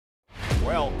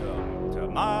Welcome to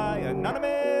My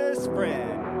Anonymous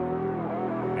Friend.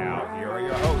 Now, here are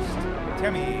your hosts,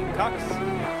 Tammy Cox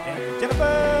and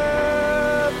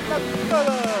Jennifer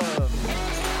McCullough.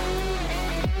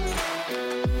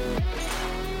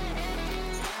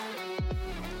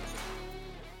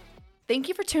 Thank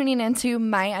you for tuning into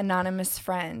My Anonymous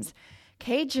Friends.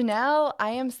 Okay, Janelle, I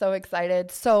am so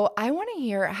excited. So I want to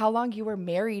hear how long you were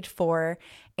married for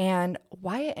and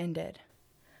why it ended.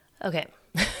 Okay.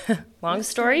 Long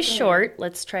story short,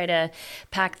 let's try to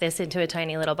pack this into a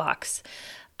tiny little box.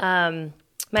 My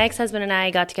ex-husband and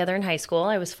I got together in high school.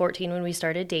 I was 14 when we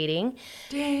started dating.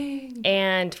 Dang.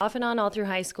 And off and on all through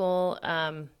high school,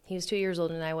 he was 2 years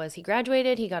older than I was. He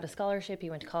graduated. He got a scholarship. He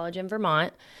went to college in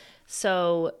Vermont.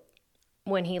 So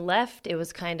when he left, it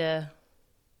was kind of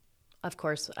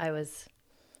course, I was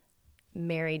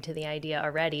married to the idea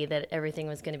already that everything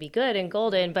was going to be good and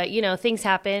golden, but you know, things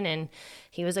happen, and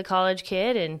he was a college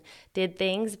kid and did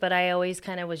things, but I always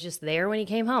kind of was just there when he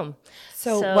came home.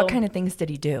 So what kind of things did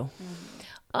he do?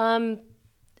 All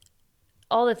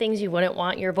the things you wouldn't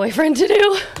want your boyfriend to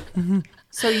do.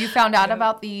 So you found out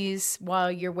about these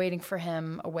while you're waiting for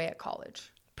him away at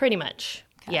college? Pretty much.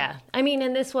 Okay. Yeah. I mean,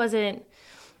 and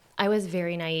I was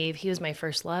very naive. He was my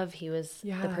first love. He was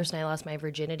the person I lost my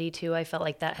virginity to. I felt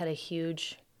like that had a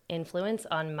huge influence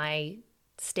on my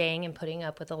staying and putting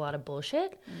up with a lot of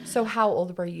bullshit. So how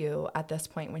old were you at this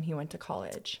point when he went to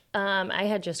college? I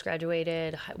had just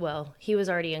graduated. Well, he was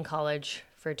already in college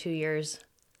for 2 years.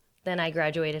 Then I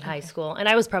graduated high school. And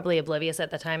I was probably oblivious at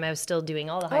the time. I was still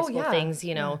doing all the high school things,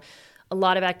 you know. A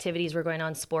lot of activities were going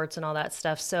on, sports and all that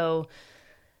stuff. So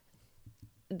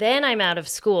then I'm out of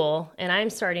school, and I'm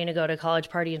starting to go to college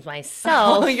parties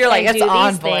myself. You're like, it's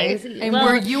on, boy. And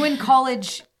were you in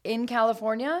college in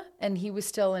California, and he was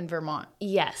still in Vermont?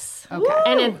 Yes. Okay. Woo!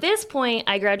 And at this point,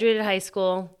 I graduated high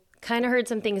school, kind of heard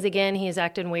some things again. He's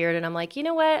acting weird, and I'm like, you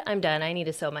know what? I'm done. I need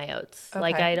to sow my oats. Okay.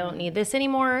 Like, I don't need this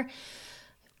anymore.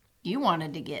 You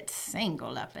wanted to get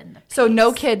singled up in the piece. So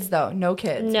no kids, though? No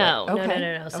kids? No, right? Okay.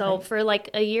 No. So for like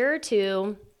a year or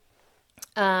two,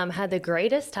 had the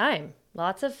greatest time.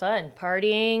 Lots of fun,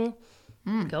 partying,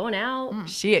 going out.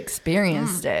 She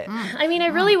experienced it. I mean, I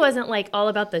really wasn't like all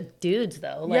about the dudes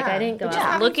though. Like I didn't go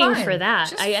out looking for that.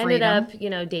 Just I ended freedom. up, you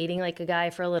know, dating like a guy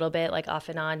for a little bit, like off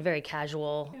and on, very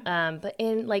casual. But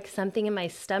in like something in my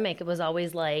stomach, it was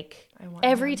always like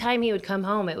every time he would come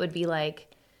home, it would be like,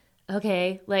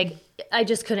 okay, like I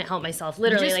just couldn't help myself.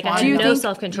 Literally, like I had no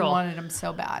self-control. You wanted him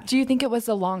so bad. Do you think it was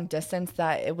the long distance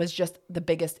that it was just the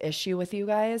biggest issue with you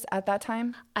guys at that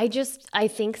time? I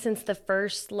think since the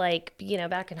first, like, you know,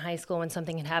 back in high school when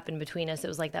something had happened between us, it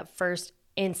was like that first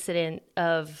incident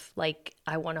of like,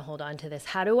 I want to hold on to this.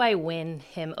 How do I win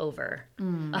him over?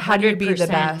 100%. How do you be the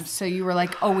best? So you were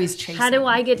like always chasing. How do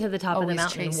I get to the top of the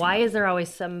mountain? chasing. Why is there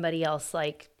always somebody else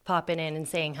like popping in and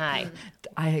saying hi?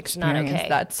 I experienced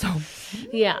that so.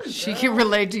 Yeah, she can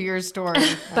relate to your story,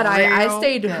 but I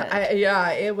stayed.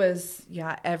 It was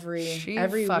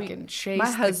every fucking week. chased My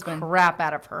husband, the crap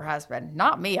out of her husband.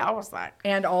 Not me. I was like,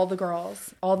 and all the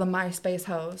girls, all the MySpace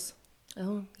hoes.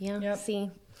 Oh yeah. Yep.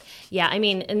 See. Yeah, I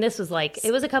mean, and this was like,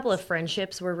 it was a couple of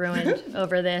friendships were ruined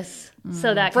over this.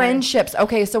 So that friendships.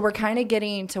 Okay, so we're kind of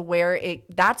getting to where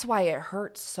that's why it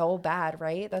hurts so bad,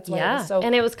 right? That's why it was so.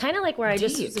 And it was kind of like where I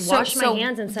just washed my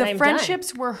hands and said, I'm done. The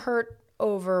friendships were hurt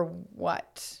over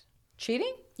what?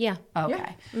 Cheating? Yeah. Okay.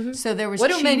 Yeah. Mm-hmm. So there was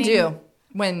What do men do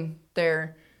when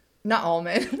they're not all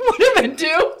men? What do men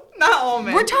do? Not all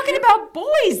men. We're talking about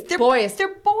boys. They're boys.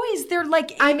 They're boys. They're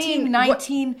like 18,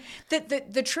 19.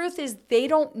 The truth is they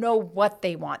don't know what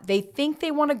they want. They think they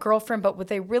want a girlfriend, but what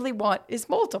they really want is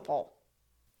multiple.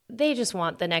 They just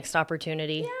want the next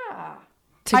opportunity. Yeah.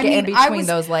 To get in between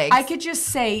those legs. I could just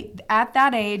say at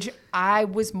that age, I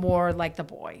was more like the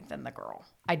boy than the girl.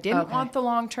 I didn't want the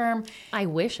long term. I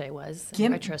wish I was. Give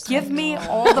me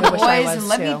all the boys and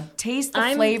let me taste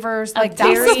the flavors. Like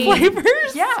that's the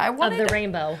flavors. Yeah, I wanted of the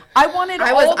rainbow. I wanted all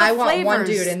the flavors. I want one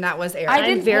dude, and that was Eric. I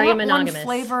didn't very want monogamous. one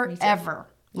flavor ever.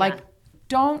 Like,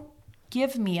 don't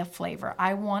give me a flavor.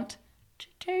 I want to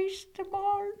taste them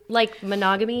all. Like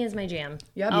monogamy is my jam.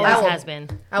 Yep. Always has been.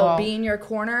 I will be in your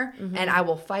corner, and I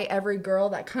will fight every girl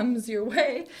that comes your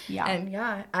way. Yeah. And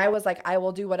I was like, I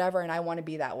will do whatever, and I want to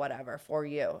be that whatever for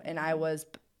you. And I was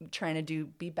trying to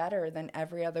be better than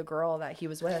every other girl that he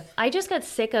was with. I just got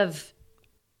sick of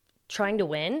trying to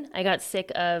win. I got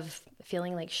sick of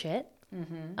feeling like shit.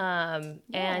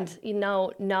 And, you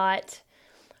know, not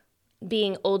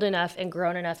being old enough and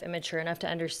grown enough and mature enough to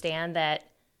understand that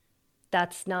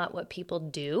that's not what people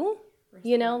do.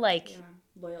 You know, like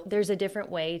there's a different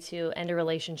way to end a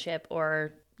relationship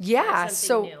or Yeah. something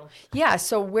So new. yeah.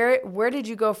 So where did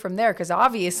you go from there? Because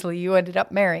obviously you ended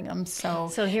up marrying him. So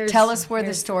here's tell us where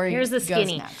the story here's the goes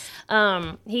skinny.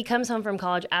 next. He comes home from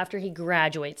college after he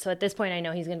graduates. So at this point, I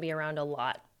know he's going to be around a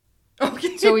lot.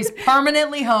 Okay. So he's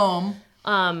permanently home.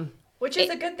 Which is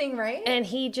a good thing, right? And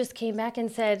he just came back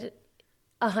and said,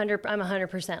 I'm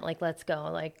 100%, like, let's go.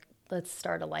 Like, let's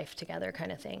start a life together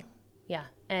kind of thing. Yeah.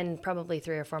 And probably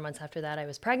 3 or 4 months after that, I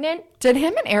was pregnant. Did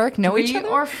him and Eric know each 3 other?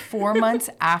 or 4 months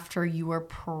after you were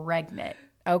pregnant.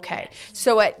 Okay.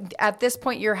 So at this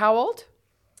point, you're how old?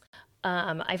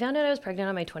 I found out I was pregnant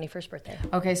on my 21st birthday.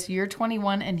 Okay, so you're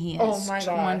 21 and he is Oh my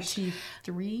gosh.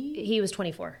 23? He was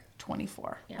 24.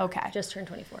 24. Yeah, Okay. Just turned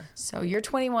 24. So you're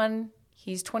 21,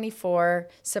 he's 24.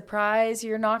 Surprise,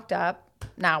 you're knocked up.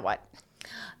 Now what?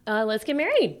 Let's get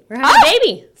married. We're having a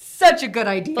baby. Such a good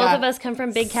idea. Both of us come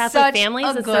from big Catholic Such families. a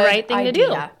It's the good right thing to do,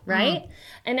 idea. right?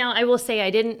 And now I will say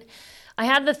I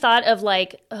had the thought of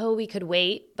like, oh, we could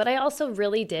wait, but I also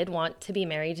really did want to be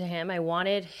married to him. I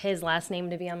wanted his last name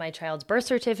to be on my child's birth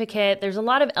certificate. There's a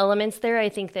lot of elements there I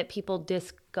think that people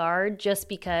discard just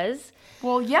because.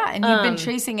 Well, yeah, and you've been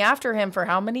chasing after him for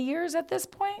how many years at this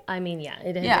point? I mean, yeah,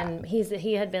 it had Yeah. been,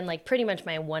 he had been like pretty much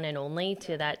my one and only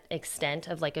to that extent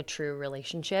of like a true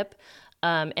relationship.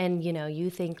 And you know,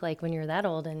 you think like when you're that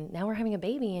old and now we're having a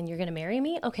baby and you're going to marry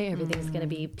me. Okay. Everything's going to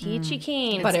be peachy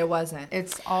keen. But it wasn't.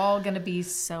 It's all going to be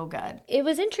so good. It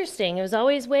was interesting. It was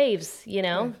always waves, you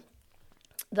know,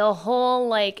 the whole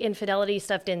like infidelity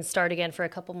stuff didn't start again for a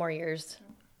couple more years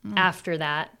after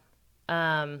that.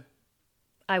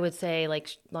 I would say, like,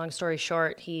 long story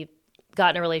short, he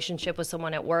got in a relationship with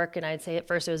someone at work, and I'd say at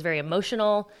first it was very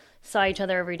emotional, saw each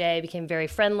other every day, became very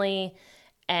friendly,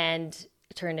 and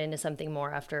it turned into something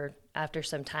more after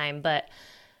some time. But,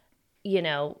 you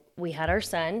know, we had our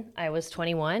son. I was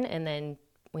 21, and then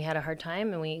we had a hard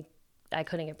time, and I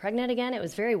couldn't get pregnant again. It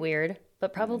was very weird,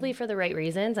 but probably for the right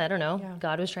reasons. I don't know. Yeah.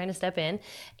 God was trying to step in.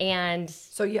 And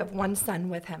So you have one son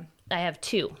with him. I have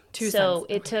two. Two so sons.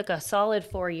 it took a solid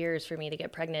 4 years for me to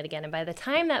get pregnant again. And by the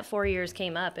time that 4 years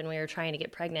came up and we were trying to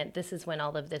get pregnant, this is when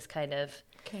all of this kind of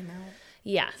Came out.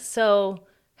 Yeah. So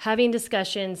having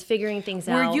discussions, figuring things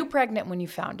out. Were you pregnant when you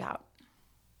found out?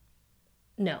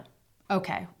 No.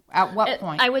 Okay. At what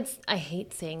point? I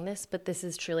hate saying this, but this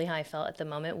is truly how I felt at the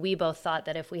moment. We both thought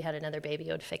that if we had another baby,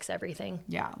 it would fix everything.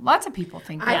 Yeah, lots of people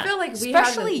think I that. feel like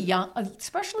especially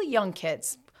young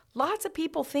kids. Lots of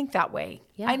people think that way.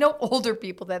 Yeah. I know older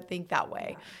people that think that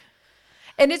way.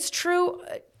 And it's true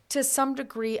to some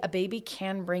degree, a baby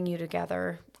can bring you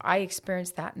together. I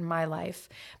experienced that in my life,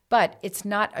 but it's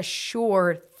not a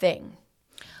sure thing.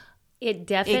 It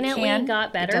definitely got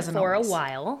It better doesn't for always. a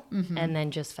while and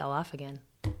then just fell off again.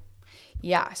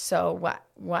 Yeah, so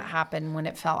what happened when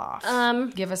it fell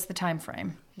off? Give us the time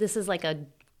frame. This is like a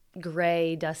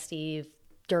gray, dusty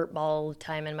dirtball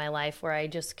time in my life where I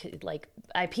just could, like,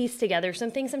 I piece together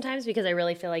some things sometimes because I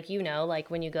really feel like, you know, like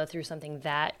when you go through something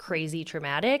that crazy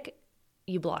traumatic,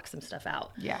 you block some stuff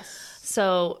out. Yes.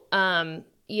 So,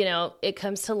 you know, it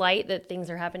comes to light that things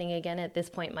are happening again. At this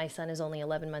point, my son is only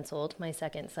 11 months old, my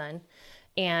second son.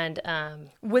 And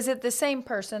Was it the same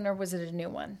person or was it a new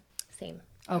one? same.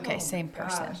 Okay, same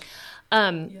person.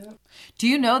 Um, Do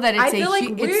you know that I feel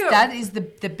like that is the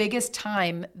biggest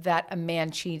time that a man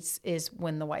cheats is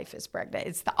when the wife is pregnant.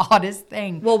 It's the oddest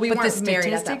thing. Well, we but weren't the married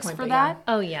at that statistics point, for but that.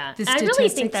 Oh yeah, The I really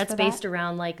statistics think that's for based that?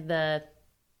 around like the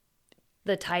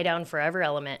tie down forever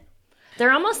element.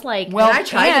 They're almost like Well, I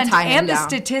tried to tie him and the down.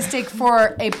 statistic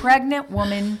for a pregnant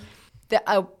woman,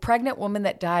 a pregnant woman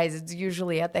that dies, it's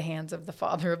usually at the hands of the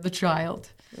father of the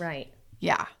child. right.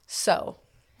 Yeah, so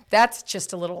that's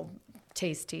just a little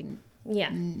tasty Yeah,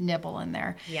 nibble in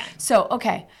there. Yeah. So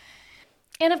okay,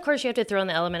 and of course you have to throw in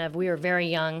the element of we were very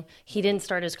young. He didn't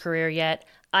start his career yet.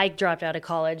 I dropped out of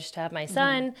college to have my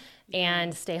son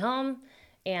and stay home,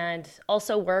 and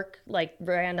also work like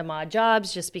random odd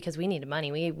jobs just because we needed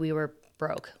money. We were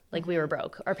broke. Like we were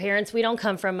broke. Our parents, we don't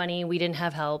come from money. We didn't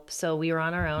have help, so we were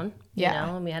on our own. Yeah. You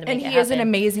know, and we had to And make it he is an happen.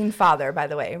 amazing father, by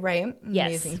the way, right? Yes.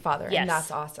 Amazing father. Yes. And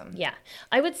that's awesome. Yeah,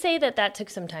 I would say that took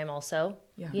some time also.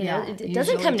 Yeah. You know, Yeah, it it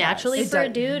doesn't usually come does. naturally It for a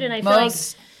does. dude, and I feel like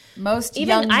most even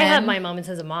young men, I have my moments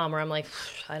as a mom where I'm like,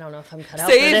 I don't know if I'm cut out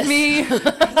Save for this. me.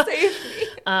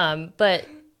 Save me. But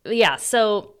yeah,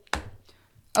 so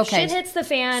okay. shit hits the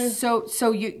fan.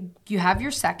 So you have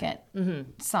your second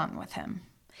son with him,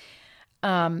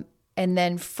 and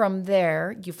then from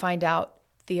there you find out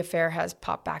the affair has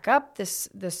popped back up. This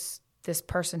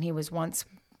person he was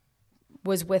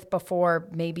with before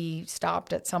maybe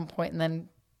stopped at some point, and then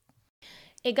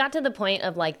It got to the point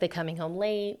of like the coming home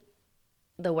late,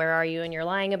 the where are you and you're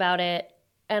lying about it,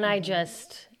 and I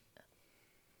just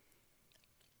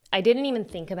I didn't even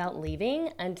think about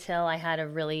leaving until I had a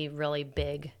really, really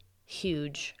big,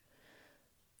 huge,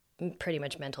 pretty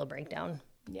much mental breakdown.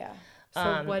 Yeah.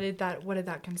 So what did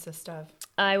that consist of?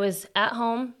 I was at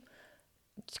home,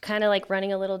 kind of like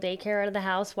running a little daycare out of the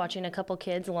house, watching a couple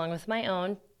kids along with my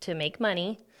own to make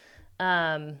money.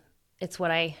 It's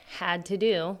what I had to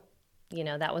do. You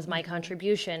know, that was my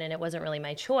contribution, and it wasn't really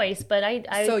my choice. But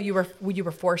I So you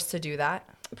were forced to do that?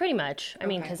 pretty much. I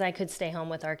mean, because I could stay home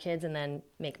with our kids and then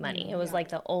make money. It was like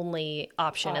the only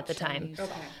option at the time.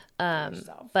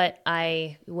 But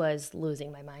I was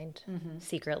losing my mind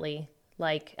secretly.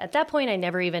 Like at that point, I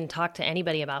never even talked to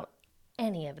anybody about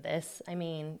any of this. I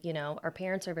mean, you know, our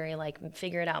parents are very like,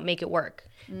 figure it out, make it work.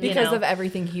 Because of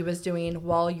everything he was doing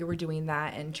while you were doing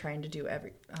that and trying to do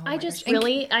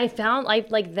I found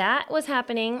like that was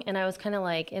happening, and I was kind of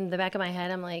like, in the back of my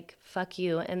head, I'm like, fuck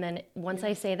you. And then once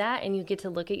I say that, and you get to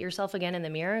look at yourself again in the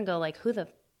mirror and go like,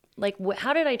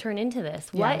 how did I turn into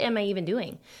this? What am I even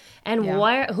doing? And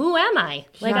who am I?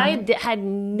 Like I had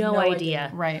no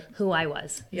idea who I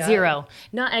was. Zero.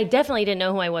 I definitely didn't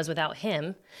know who I was without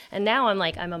him. And now I'm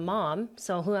like, I'm a mom.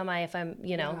 So who am I if I'm,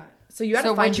 you know? So you had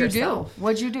to find yourself.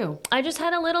 What'd you do? I just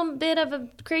had a little bit of a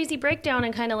crazy breakdown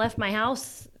and kind of left my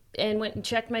house and went and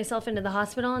checked myself into the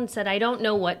hospital and said, I don't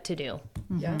know what to do.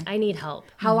 Yeah. I need help.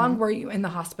 How long were you in the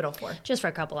hospital for? Just for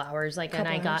a couple hours. I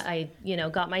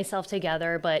got myself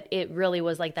together, but it really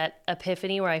was like that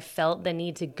epiphany where I felt the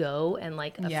need to go and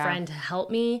like a friend to help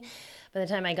me. By the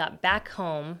time I got back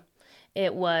home,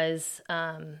 it was,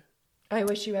 I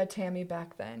wish you had Tammy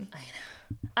back then. I know.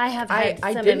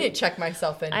 I didn't check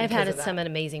myself in. I've had some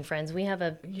amazing friends. We have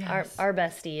our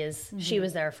bestie is she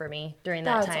was there for me during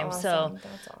that time. Awesome. So,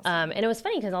 that's awesome. And it was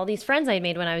funny because all these friends I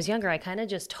made when I was younger, I kind of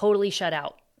just totally shut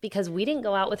out because we didn't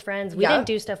go out with friends. We didn't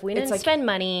do stuff. We didn't spend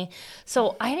money.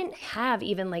 So I didn't have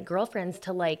even like girlfriends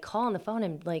to like call on the phone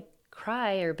and like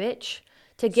cry or bitch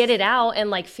to get it out and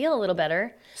like feel a little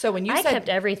better. So when I kept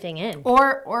everything in,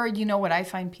 or you know what I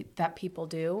find that people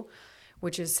do,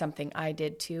 which is something I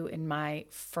did too in my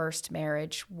first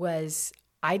marriage, was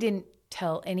I didn't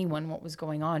tell anyone what was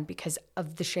going on because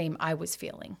of the shame I was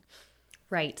feeling.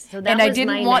 Right. So and I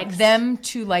didn't want them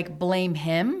to like blame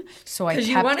him. So I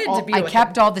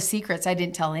kept all the secrets. I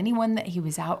didn't tell anyone that he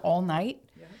was out all night,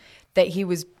 that he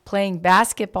was playing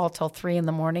basketball till 3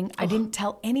 a.m. I didn't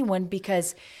tell anyone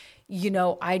because, you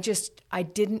know, I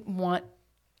didn't want,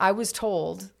 I was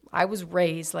told, I was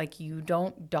raised like you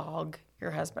don't dog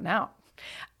your husband out.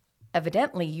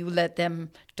 Evidently, you let them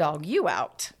dog you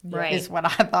out, is what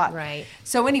I thought. Right.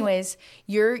 So anyways,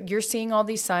 you're seeing all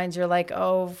these signs. You're like,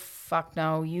 oh, fuck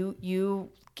no. You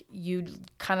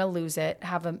kind of lose it,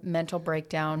 have a mental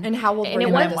breakdown. And how old were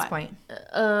you at this point?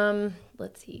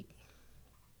 Let's see.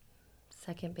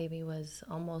 Second baby was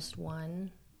almost 1.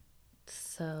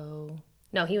 So,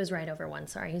 no, he was right over 1.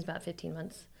 Sorry, he was about 15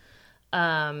 months.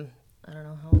 I don't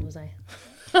know. How old was I?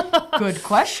 Good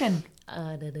question.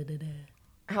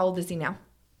 How old is he now?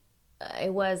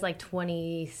 It was like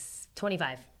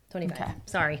 25. Okay.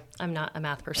 Sorry, I'm not a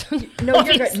math person. No,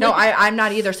 you're good. No, I'm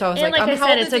not either. So I was and like I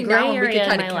said, it's a gray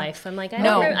area in my life. I'm like,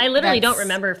 I literally don't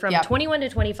remember from 21 to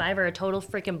 25 are a total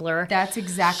freaking blur. That's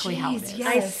exactly how it is. Yes.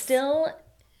 I still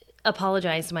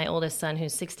apologize to my oldest son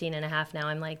who's 16 and a half now.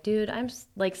 I'm like, dude, I'm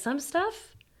like some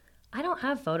stuff, I don't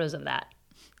have photos of that.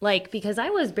 Like, because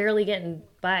I was barely getting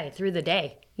by through the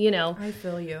day, you know. I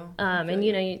feel you. And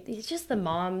you know, it's just the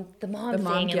mom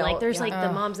thing, and like there's like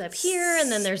the moms up here,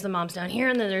 and then there's the moms down here,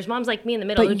 and then there's moms like me in the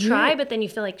middle who try, but then you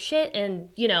feel like shit, and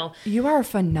you know. You are a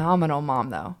phenomenal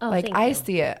mom, though. Oh, like I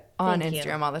see it on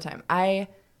Instagram all the time. I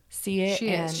see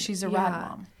it. She's a rad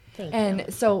mom. Thank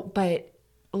you. So, but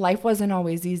life wasn't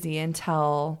always easy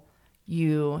until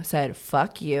you said,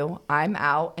 fuck you, I'm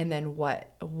out. And then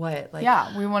what? Like,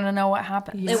 yeah, we want to know what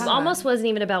happened. It almost wasn't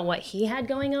even about what he had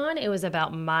going on. It was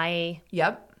about my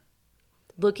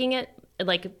looking at,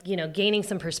 like, you know, gaining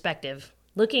some perspective,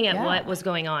 looking at what was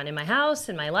going on in my house,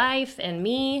 in my life, and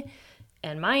me,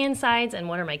 and my insides, and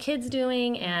what are my kids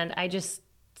doing. And I just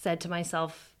said to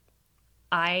myself,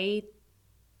 like,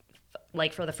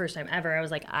 for the first time ever, I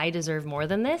was like, I deserve more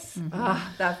than this.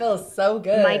 Mm-hmm. That feels so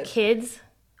good. My kids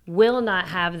will not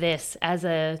have this as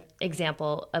a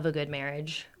example of a good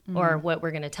marriage or what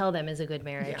we're going to tell them is a good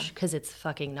marriage, because it's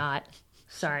fucking not.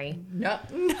 Sorry. No,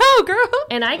 girl.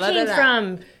 And I came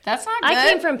from that's not good. I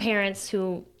came from parents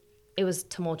who it was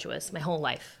tumultuous my whole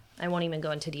life. I won't even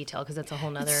go into detail because that's a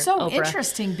whole nother It's so Oprah.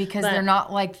 Interesting because they're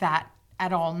not like that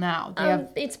at all now.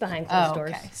 It's behind closed doors.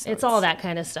 Okay. So it's all that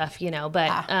kind of stuff, you know,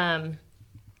 but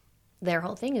their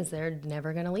whole thing is they're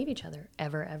never going to leave each other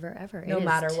ever, ever, ever. No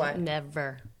matter what.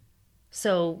 Never.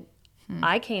 So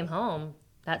I came home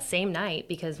that same night,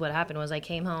 because what happened was I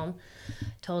came home,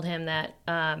 told him that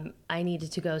I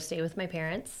needed to go stay with my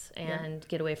parents and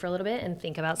get away for a little bit and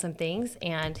think about some things.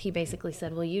 And he basically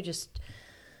said, well, you just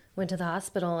went to the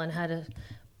hospital and had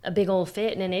a big old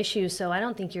fit and an issue, so I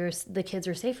don't think the kids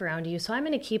are safe around you, so I'm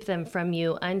going to keep them from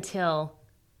you until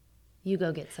you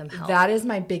go get some help. That is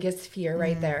my biggest fear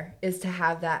right there, is to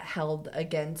have that held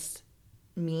against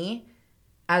me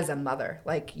as a mother.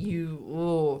 Like,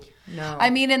 no. I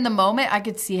mean, in the moment, I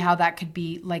could see how that could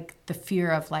be like the fear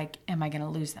of like, am I going to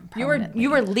lose them permanently?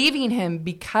 You were leaving him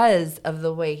because of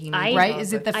the way he moved. Right?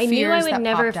 Is it the fears I knew I would that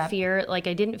never popped up? fear, like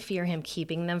I didn't fear him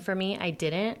keeping them from me. I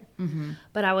didn't.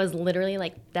 But I was literally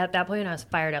like, at that point when I was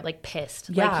fired up, like pissed.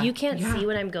 Yeah. Like, you can't see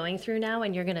what I'm going through now,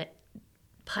 and you're going to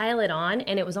pile it on.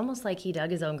 And it was almost like he dug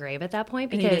his own grave at that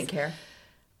point, because And he didn't care.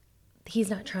 he's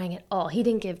not trying at all. He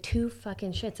didn't give two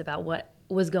fucking shits about what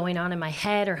was going on in my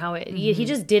head or how he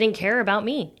just didn't care about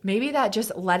me. Maybe that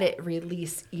just let it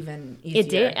release even easier. It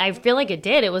did. I feel like it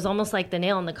did. It was almost like the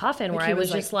nail in the coffin, where he I was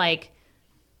was just like,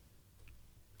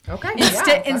 okay.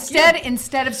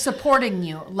 Instead of supporting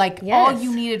you, like all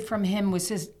you needed from him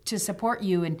was to support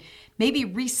you and maybe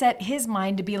reset his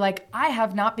mind to be like, I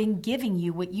have not been giving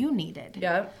you what you needed.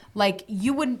 Yeah. Like,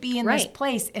 you wouldn't be in this Right.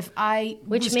 place if I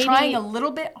Which was maybe- trying a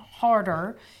little bit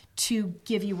harder to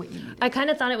give you what you needed. I kind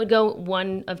of thought it would go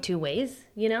one of two ways,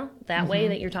 that way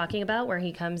that you're talking about, where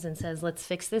he comes and says, let's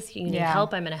fix this. You need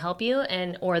help. I'm going to help you.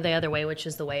 Or the other way, which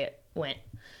is the way it went.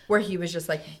 Where he was just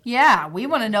like, Yeah, we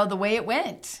want to know the way it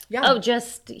went. yeah. Oh,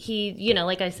 just he,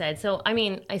 like I said. So, I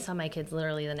mean, I saw my kids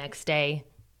literally the next day.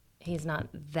 He's not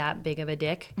that big of a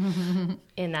dick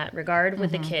in that regard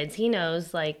with the kids. He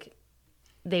knows, like,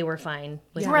 they were fine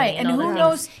with me. Right, and all the who things.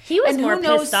 knows- He was and who more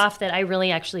knows- pissed off that I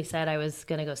really actually said I was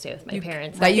going to go stay with my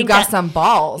parents. I That you think got some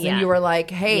balls and yeah. you were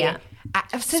like, hey, Yeah.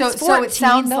 since So 14, it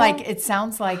sounds though,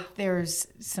 like there's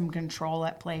some control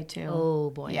at play too.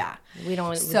 Oh boy. Yeah. We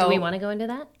don't. So- do we want to go into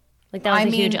that? Like, that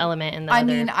was a huge element in the whole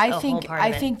part of it.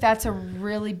 I think that's a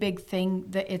really big thing,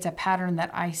 that it's a pattern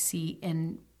that I see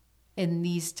in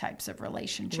these types of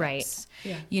relationships. Right.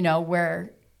 Yeah.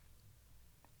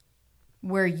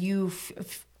 Where you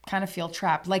kind of feel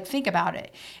trapped. Like, think about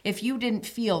it. If you didn't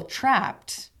feel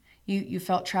trapped, you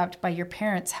felt trapped by your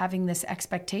parents having this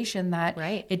expectation that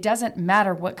Right. it doesn't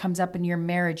matter what comes up in your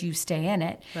marriage, you stay in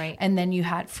it. Right. And then you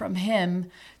had from him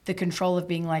the control of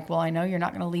being like, well, I know you're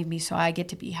not going to leave me, so I get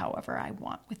to be however I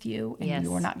want with you, and Yes.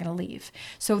 you're not going to leave.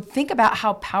 So think about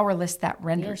how powerless that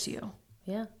renders you.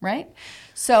 Yeah. Right?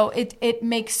 So it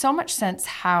makes so much sense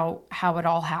how it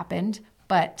all happened,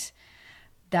 but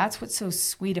that's what's so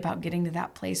sweet about getting to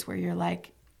that place where you're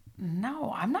like,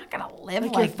 no, I'm not going to live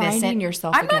Like, like you're this. finding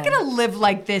yourself I'm not again. going to live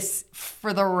like this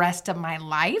for the rest of my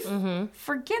life.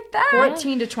 Forget that.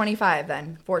 14 to 25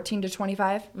 then. 14 to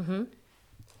 25? Mm-hmm.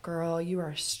 Girl, you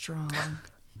are strong.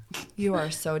 You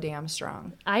are so damn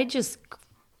strong. I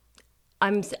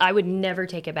would never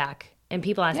take it back. And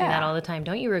people ask me that all the time.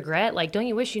 Don't you regret? Like, don't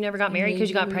you wish you never got married because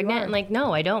you got pregnant? And like,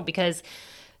 no, I don't, because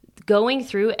going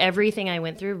through everything I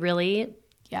went through, really,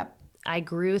 Yep. I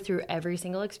grew through every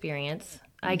single experience.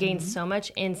 I gained so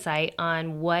much insight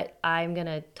on what I'm going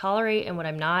to tolerate and what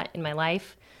I'm not in my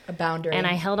life. A boundary. And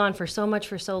I held on for so much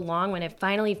for so long, when it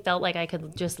finally felt like I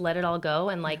could just let it all go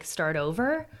and like start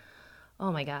over.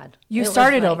 Oh my God. You It was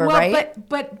started like- over, Well, right?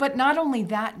 but not only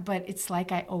that, but it's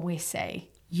like I always say,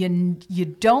 you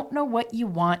don't know what you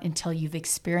want until you've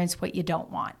experienced what you don't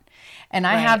want. And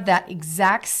I have that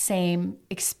exact same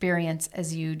experience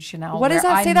as you, Janelle. What does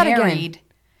where that say I that again? married,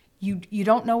 You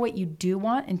don't know what you do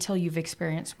want until you've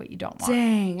experienced what you don't want.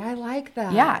 Dang, I like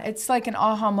that. Yeah, it's like an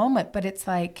aha moment, but it's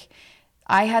like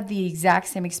I had the exact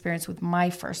same experience with my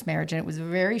first marriage, and it was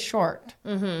very short.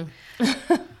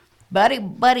 Mm-hmm.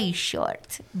 buddy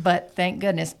short. But thank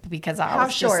goodness, because I How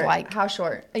was short? just like How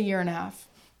short? a year and a half.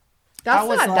 That's I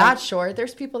was not like- that short.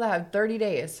 There's people that have 30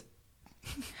 days.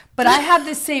 But I had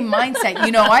the same mindset.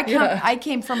 I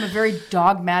came from a very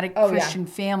dogmatic Oh, yeah. Christian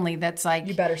family that's like,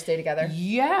 You better stay together.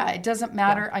 yeah, it doesn't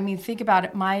matter. I mean, think about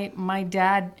it. My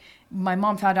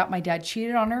mom found out my dad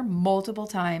cheated on her multiple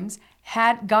times,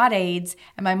 got AIDS,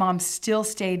 and my mom still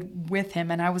stayed with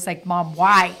him. And I was like, Mom,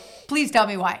 why? Please tell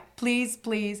me why. Please,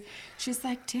 please. She's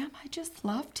like, damn, I just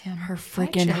loved him. Her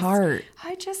freaking heart.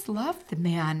 I just loved the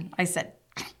man. I said,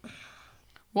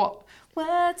 well,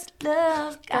 what's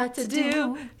love got to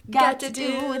do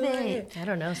with it? I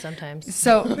don't know sometimes.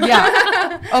 So,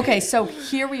 yeah. Okay, so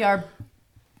here we are.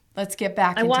 Let's get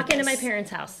back I into walk into this. my parents'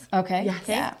 house. Okay. Yes.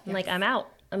 Okay? Yeah. I'm like, I'm out.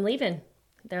 I'm leaving.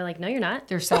 They're like, no, you're not.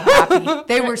 They're so happy.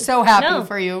 They were so happy No.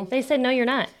 for you. They said, no, you're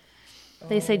not.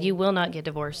 They said, you will not get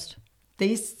divorced.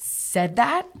 They said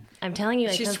that? I'm telling you,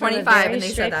 I She's come from a 25 very and they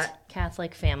said strict that.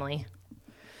 Catholic family.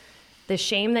 The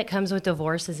shame that comes with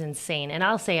divorce is insane. And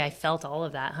I'll say I felt all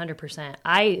of that 100%.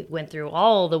 I went through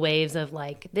all the waves of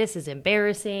like, this is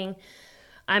embarrassing.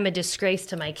 I'm a disgrace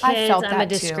to my kids. felt I'm a that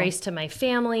too. disgrace to my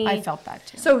family. I felt that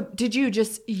too. So did you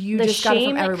just the got it shame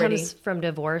from that everybody? comes from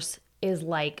divorce is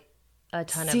like a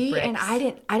ton of See, bricks. and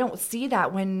I don't see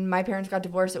that. When my parents got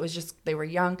divorced, it was just they were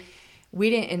young. We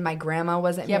didn't, and my grandma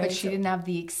wasn't Yeah, married. but she didn't have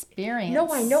the experience.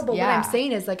 No, I know, but Yeah. what I'm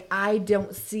saying is like I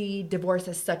don't see divorce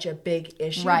as such a big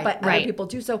issue, Right, but right. other people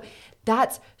do. So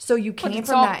that's so you But came it's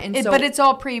from all, that, and so but it's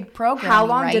all pre-programmed. how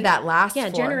long right? did that last? yeah,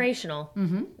 for? generational.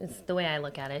 It's the way I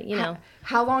look at it, you know.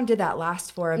 How long did that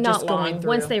last for? Of Not just going long. through?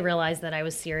 Once they realized that I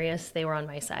was serious, they were on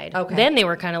my side. Okay. Then they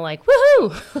were kind of like,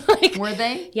 woohoo! Like, Were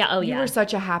they? yeah, oh you yeah. were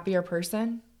such a happier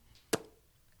person.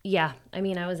 Yeah, I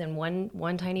mean, I was in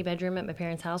one tiny bedroom at my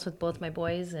parents' house with both my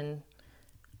boys, and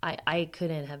I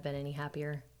couldn't have been any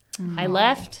happier. I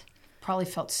left. Probably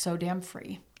felt so damn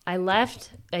free. I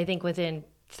left. I think within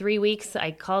 3 weeks,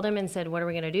 I called him and said, "What are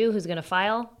we going to do? Who's going to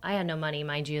file?" I had no money,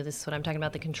 mind you. This is what I'm talking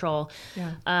about—the control.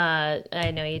 Yeah. I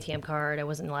had no ATM card. I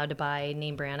wasn't allowed to buy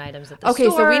name brand items at the Okay,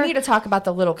 store. so we need to talk about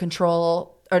the little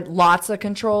control or lots of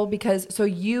control because so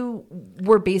you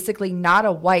were basically not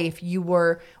a wife. You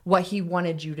were what he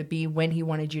wanted you to be, when he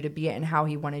wanted you to be it, and how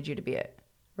he wanted you to be it.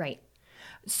 Right.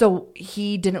 So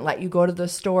he didn't let you go to the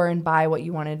store and buy what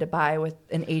you wanted to buy with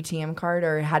an ATM card,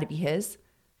 or it had to be his?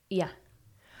 Yeah.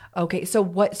 Okay, so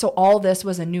what? So all this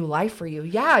was a new life for you.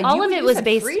 Yeah, All you, of it you was said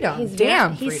based. freedom. He's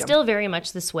Damn, he's freedom. still very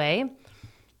much this way.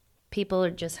 People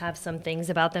just have some things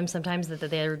about them sometimes that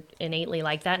they're innately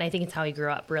like that, and I think it's how he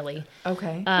grew up, really.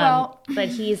 Okay. But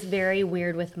he's very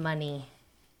weird with money.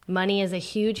 Money is a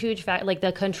huge, huge fact. Like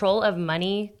the control of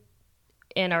money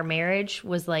in our marriage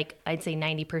was like I'd say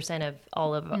 90% of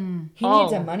all of He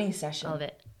needs a money session. all of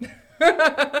it.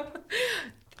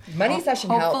 Money session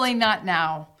Hopefully helped. not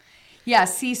now. Yeah,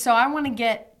 see, so I want to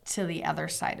get to the other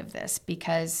side of this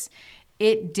because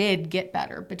it did get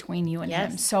better between you and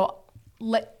Yes. him. So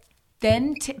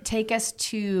take us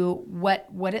to what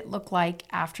it looked like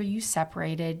after you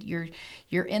separated.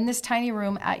 You're in this tiny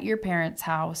room at your parents'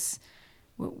 house.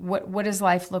 What does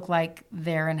life look like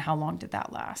there, and how long did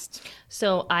that last?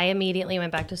 So I immediately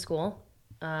went back to school,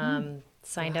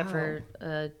 signed up for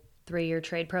a 3-year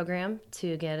trade program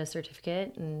to get a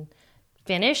certificate and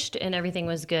finished, and everything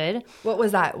was good. What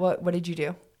was that? What did you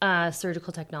do?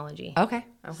 Surgical technology. Okay.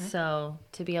 So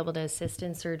to be able to assist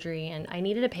in surgery, and I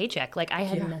needed a paycheck. Like I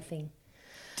had nothing.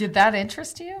 Did that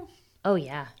interest you? Oh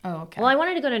yeah. Oh, okay. Well, I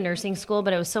wanted to go to nursing school,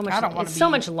 but it was so much. I don't wanna It's so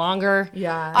be- much longer.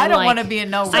 Yeah. I don't like, want to be in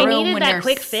no room I needed when that there's-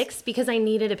 quick fix because I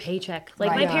needed a paycheck.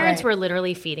 Like my Right. parents Right. were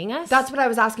literally feeding us. That's what I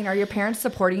was asking. Are your parents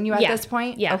supporting you at Yeah. this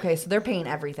point? Yeah. Okay, so they're paying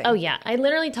everything. Oh yeah, I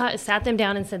literally sat them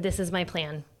down and said, "This is my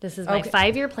plan. This is my Okay.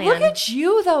 5-year plan." Look at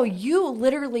you, though. You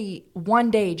literally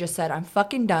one day just said, I'm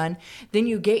fucking done. Then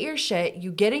you get your shit,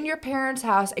 you get in your parents'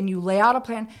 house, and you lay out a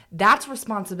plan. That's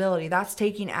responsibility. That's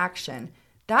taking action.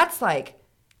 That's like,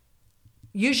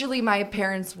 usually my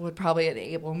parents would probably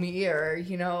enable me or,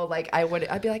 like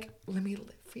I'd be like, let me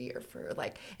live here for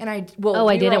like, and I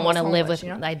didn't want to live with. you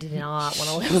know? I did not want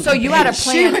to live with. So you had a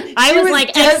plan. I was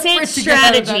like desperate exit to get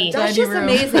out of strategy. that That's tiny just room.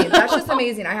 amazing. That's just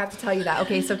amazing. I have to tell you that.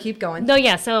 Okay, so keep going. No,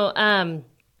 yeah. So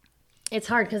it's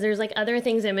hard because there's like other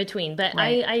things in between. But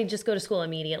Right. I just go to school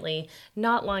immediately.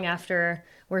 Not long after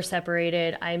we're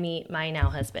separated, I meet my now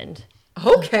husband.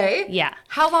 Okay. Yeah.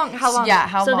 How long? Yeah,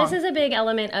 how So long? this is a big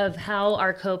element of how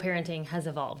our co-parenting has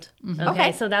evolved. Okay?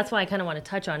 Okay. So that's why I kind of want to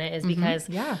touch on it is because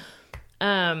Yeah.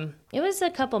 it was a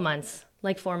couple months,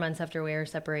 like 4 months after we were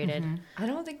separated. I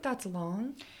don't think that's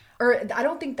long. Or I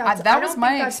don't think that's... I that don't was my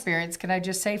think that's- experience. Can I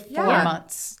just say 4 Yeah.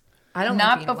 months? I don't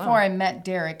Not like being before alone. I met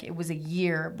Derek. It was a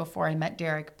year before I met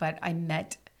Derek, but I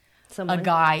met Someone. a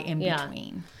guy in Yeah.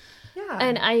 between. Yeah.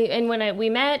 And when we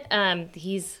met,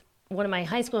 he's one of my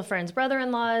high school friends'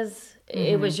 brother-in-laws.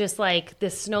 It was just like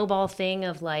this snowball thing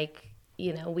of like,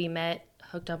 we met,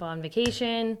 hooked up on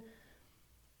vacation.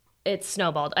 It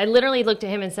snowballed. I literally looked at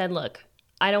him and said, "Look,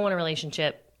 I don't want a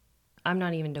relationship. I'm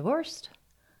not even divorced.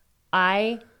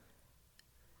 I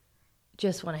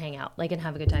just want to hang out, like, and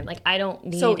have a good time. Like, I don't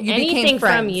need So you became anything from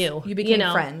friends. you. You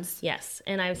became friends. Yes.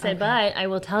 And I said, but I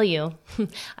will tell you,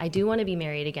 I do want to be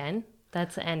married again.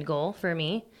 That's the end goal for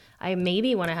me. I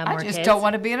maybe want to have more I just kids. don't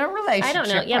want to be in a relationship. I don't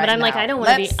know. Yeah, right but I'm like, now. I don't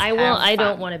want to be. Let's I will. have I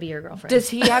don't fun. want to be your girlfriend. Does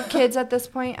he have kids at this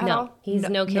point at No, all? he's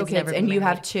no kids, never been and you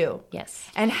married. have 2. Yes.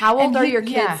 And how old And are he- your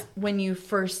kids yeah. when you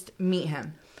first meet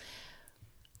him?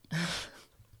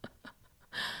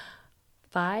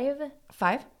 5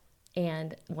 5?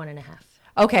 and 1.5.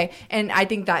 Okay. And I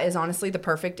think that is honestly the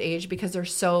perfect age because they're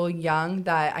so young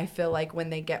that I feel like when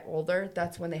they get older,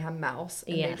 that's when they have mouths.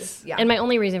 And Yes. They just, yeah. And my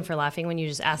only reason for laughing when you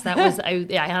just asked that was I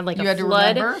had like You a had to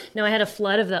flood. remember? No, I had a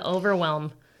flood of the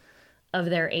overwhelm of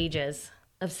their ages,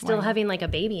 of still having like a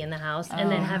baby in the house and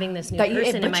then having this new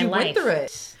person in my life. Went through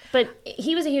it. But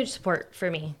he was a huge support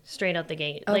for me straight out the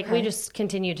gate. Like we Okay. just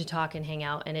continued to talk and hang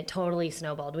out and it totally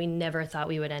snowballed. We never thought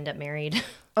we would end up married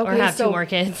or Okay, have so two more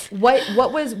kids. What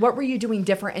were you doing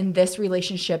different in this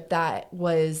relationship that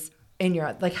was in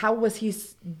your, like, how was he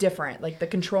different? Like the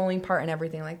controlling part and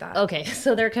everything like that? Okay,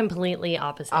 so they're completely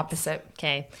opposite. Opposite.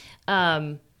 Okay.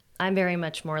 I'm very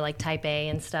much more like type A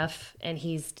and stuff, and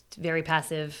he's very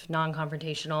passive,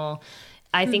 non-confrontational.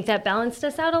 I think that balanced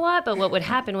us out a lot, but what would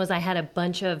happen was I had a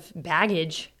bunch of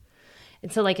baggage.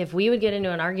 And so like if we would get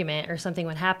into an argument or something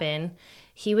would happen,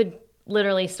 he would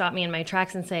literally stop me in my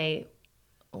tracks and say,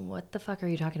 "What the fuck are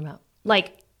you talking about?"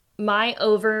 Like my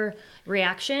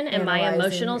overreaction and my Analyzing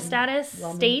emotional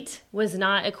and state was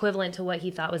not equivalent to what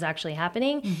he thought was actually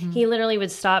happening. He literally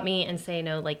would stop me and say,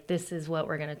 "No, like this is what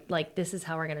we're going to, like this is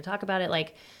how we're going to talk about it."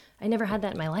 Like I never had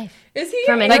that in my life. Is he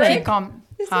From your anybody. Like, Eric? calm.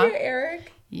 Is Huh? he your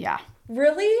Eric? Yeah.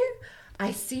 Really?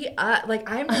 I see. Like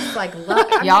I'm just like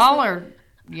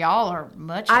Y'all are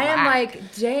much I am alike.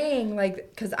 like, dang, like,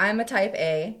 because I'm a type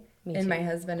A, Me and too. my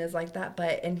husband is like that.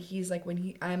 And he's like,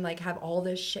 I'm like, have all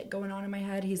this shit going on in my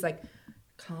head. He's like,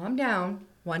 calm down,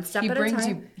 one step at a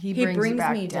time. He brings you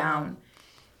back me down.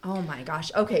 Oh my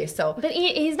gosh. Okay, so But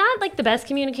he's not like the best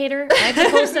communicator. I have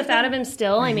to pull stuff out of him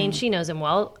still. I mean, she knows him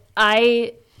well.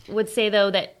 I would say though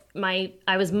that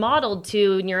I was modeled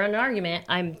to, when you're in an argument,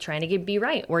 I'm trying to be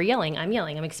right. We're yelling. I'm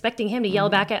yelling. I'm expecting him to yell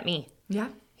back at me. yeah,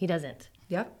 He doesn't.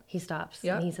 yep. He stops.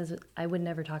 Yep. And he says, "I would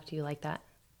never talk to you like that.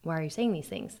 Why are you saying these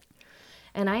things?"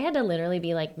 And I had to literally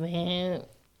be like, man,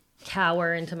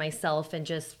 cower into myself and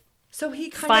just, So he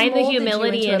kind Find of the molded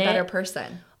humility you into in a better it.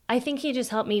 person. I think he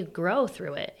just helped me grow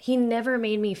through it. He never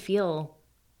made me feel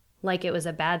like it was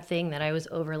a bad thing that I was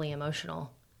overly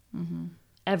emotional.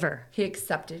 Ever. He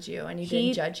accepted you, and he He-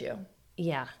 didn't judge you.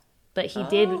 Yeah. But he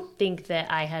did think that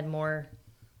I had more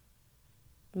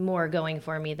going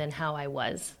for me than how I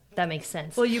was. That makes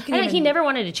sense. Well, you can He even- never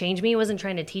wanted to change me. He wasn't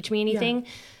trying to teach me anything.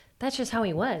 That's just how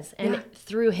he was. And Yeah.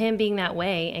 through him being that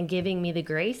way and giving me the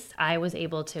grace, I was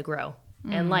able to grow.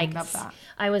 And like love that.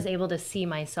 I was able to see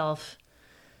myself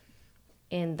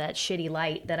in that shitty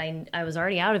light that I was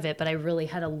already out of it, but I really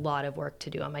had a lot of work to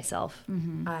do on myself.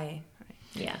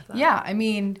 Yeah. Yeah, I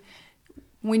mean,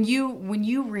 when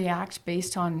you react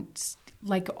based on,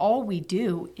 like, all we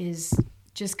do is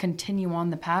just continue on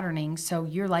the patterning. So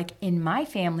you're like, in my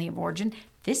family of origin,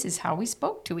 this is how we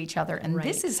spoke to each other, and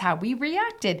this is how we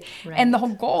reacted. Right. And the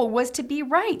whole goal was to be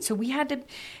right. So we had to,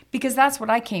 because that's what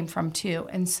I came from too.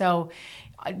 And so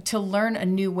to learn a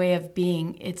new way of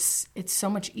being, it's so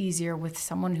much easier with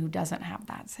someone who doesn't have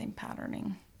that same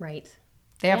patterning. Right.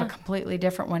 They have Yeah. a completely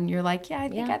different one. You're like, yeah, I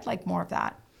think Yeah. I'd like more of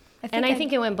that. I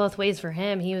think it went both ways for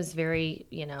him. He was very,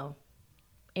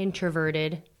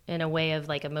 introverted in a way of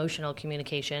like emotional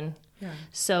communication. Yeah.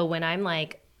 So when I'm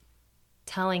like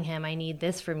telling him I need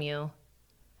this from you,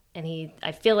 and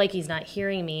I feel like he's not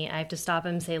hearing me, I have to stop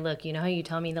him and say, "Look, you know how you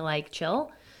tell me to like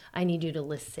chill? I need you to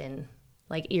listen,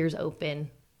 like ears open.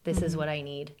 This is what I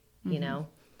need. You know,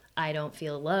 I don't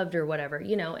feel loved or whatever,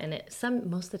 and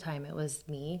most of the time it was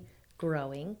me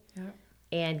growing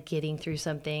and getting through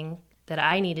something that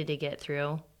I needed to get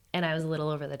through. And I was a little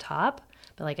over the top,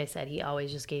 but like I said, he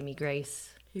always just gave me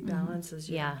grace. He balances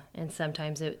you. Yeah. And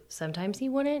sometimes he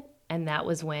wouldn't. And that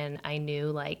was when I knew,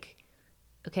 like,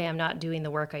 okay, I'm not doing the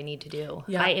work I need to do.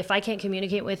 Yeah. If I can't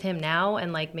communicate with him now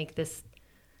and like make this,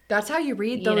 That's how you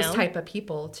read You those know? type of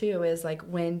people too, is like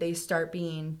when they start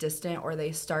being distant or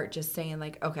they start just saying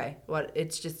like, okay, what,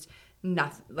 it's just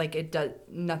nothing, like it does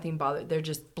nothing bother. They're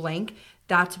just blank.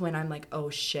 That's when I'm like, oh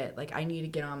shit, like I need to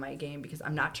get on my game because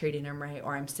I'm not treating him right,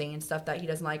 or I'm saying stuff that he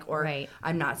doesn't like, or Right.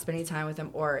 I'm not spending time with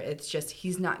him, or it's just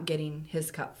he's not getting his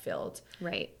cup filled.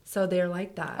 right. So they're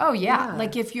like that. Oh yeah.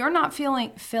 Like if you're not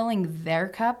filling their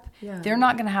cup, Yeah. they're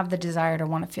not going to have the desire to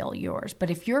want to fill yours. But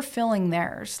if you're filling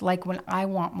theirs, like when I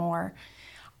want more,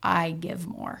 I give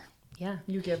more. Yeah.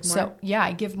 You give more. So yeah,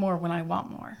 I give more when I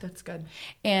want more, That's good.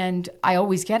 and I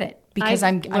always get it because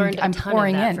I've learned a I'm ton of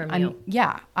pouring that in. from I'm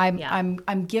you.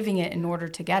 I'm giving it in order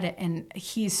to get it, and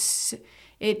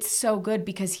it's so good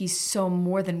because he's so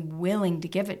more than willing to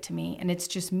give it to me, and it's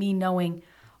just me knowing,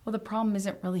 well, the problem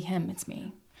isn't really him, it's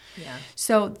me. Yeah.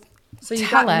 So So you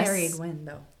tell got us, married when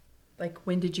though? Like,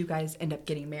 when did you guys end up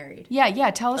getting married?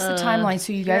 Yeah. Tell us the timeline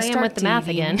so you guys I am start with the math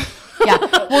dating. again. Yeah.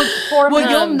 Well,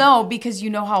 you'll know because you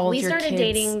know how old We your started kids.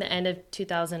 dating the end of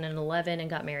 2011 and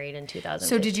got married in 2015.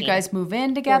 So did you guys move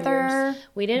in together?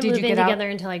 We didn't Did move you in get out? together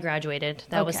until I graduated.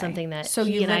 That was Okay. something that So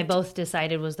he you and I lived- both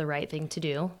decided was the right thing to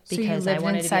do So you because I lived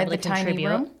wanted to be inside able to the tiny contribute.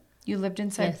 room? You lived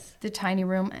inside Yes. the tiny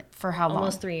room for how long?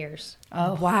 Almost 3 years.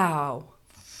 Oh, wow.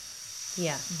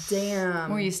 Yeah.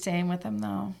 Damn. Were you staying with him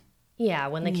though? Yeah,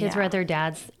 when the kids were Yeah. at their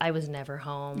dad's, I was never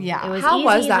home. Yeah. It was How easy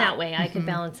was in that? that way. I could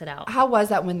balance it out. How was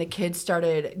that when the kids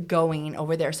started going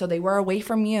over there? So they were away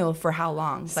from you for how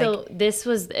long? So this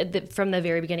was from the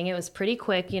very beginning. It was pretty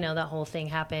quick. You know, that whole thing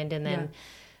happened. And then,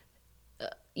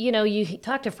 you know, you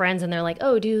talk to friends and they're like,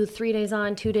 oh, do 3 days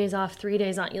on, 2 days off, 3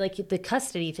 days on. Like the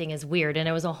custody thing is weird. And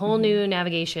it was a whole new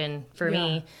navigation for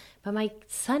me. But my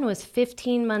son was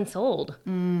 15 months old.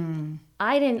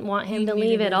 I didn't want him to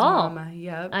leave at all.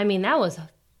 Yep. I mean, that was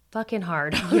fucking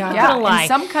hard. I'm Yeah. not Yeah. gonna lie. In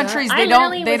some countries I they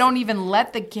literally don't even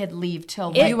let the kid leave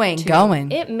till You ain't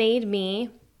going. It made me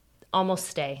almost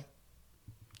stay.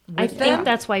 I them? think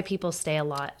that's why people stay a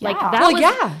lot. Like Yeah. that Well, was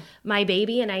yeah. my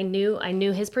baby, and I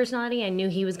knew his personality. I knew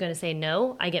he was going to say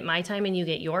no. I get my time, and you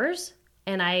get yours.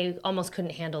 And I almost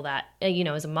couldn't handle that. You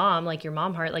know, as a mom, like your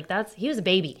mom heart, like he was a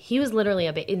baby. He was literally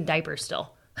in diapers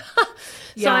still.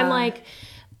 So I'm like,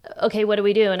 okay, what do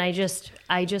we do? And I just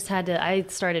had to. I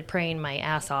started praying my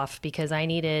ass off because I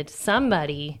needed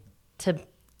somebody to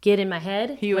get in my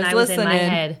head He when was I was in my listening.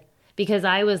 head because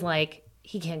I was like,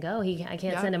 he can't go. I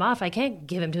can't send him off. I can't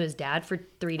give him to his dad for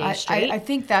 3 days straight. I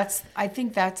think that's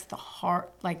the hard,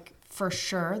 like for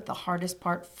sure, the hardest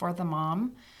part for the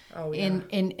mom. Oh, yeah.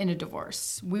 In a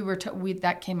divorce,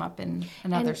 that came up in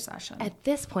another session. At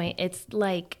this point, it's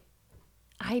like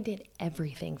I did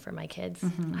everything for my kids.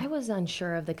 Mm-hmm. I was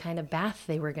unsure of the kind of bath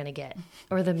they were going to get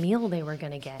or the meal they were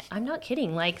going to get. I'm not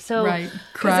kidding. Like, so, Right,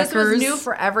 Because this was crackers. new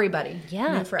for everybody.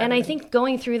 yeah. New for And I everybody. think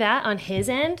going through that on his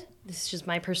end, this is just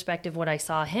my perspective, what I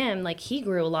saw him, like he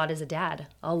grew a lot as a dad.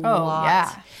 A lot.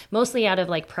 yeah. Mostly out of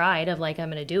like pride of like, I'm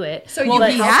going to do it. So Well,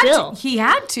 But he had still. to. He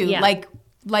had to. Yeah.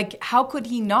 Like, how could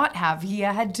he not have? He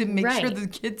had to make sure Right. the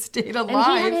kids stayed alive.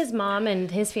 And he had his mom and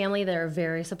his family that are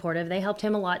very supportive. They helped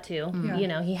him a lot too. You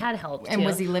know, he had help too. And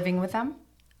was he living with them?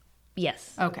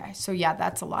 Yes. Okay, so yeah,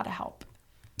 that's a lot of help.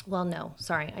 Well, no,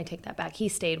 sorry, I take that back. He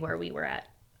stayed where we were at.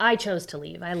 I chose to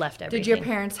leave. I left everything. Did your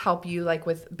parents help you like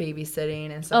with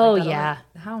babysitting and stuff Oh like that? yeah.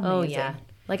 How amazing. Oh yeah.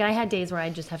 Like I had days where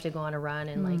I'd just have to go on a run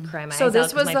and like cry my So eyes this out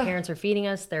because was my the- parents are feeding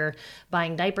us. They're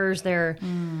buying diapers. They're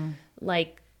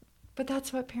like But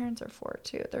that's what parents are for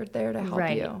too. They're there to help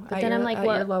right. you. But at then your, I'm like, at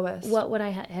your lowest. what would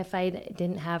I if I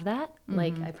didn't have that?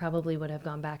 Like I probably would have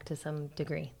gone back to some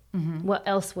degree. What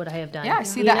else would I have done? Yeah, I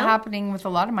see You that know? happening with a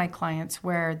lot of my clients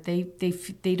where they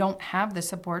don't have the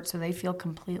support, so they feel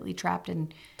completely trapped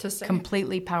and To stay.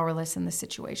 completely powerless in the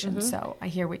situation. So I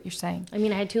hear what you're saying. I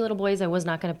mean, I had 2 little boys. I was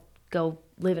not going to go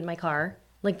live in my car.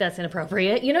 Like that's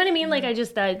inappropriate. You know what I mean? Like I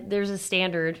just that there's a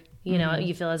standard. You know,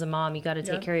 you feel as a mom, you got to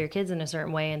take care of your kids in a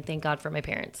certain way. And thank God for my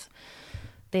parents.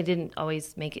 They didn't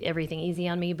always make everything easy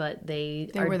on me, but they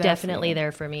were are there for definitely you.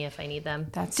 there for me if I need them.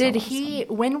 That's Did so awesome. he?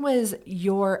 When was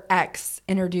your ex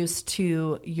introduced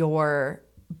to your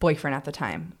boyfriend at the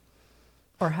time,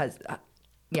 or husband?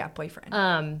 Yeah,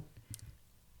 boyfriend.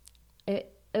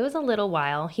 It was a little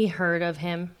while. He heard of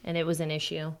him, and it was an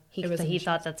issue. He was an issue.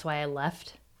 thought that's why I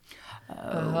left.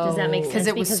 Does that make sense? Because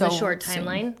it was because so the short soon.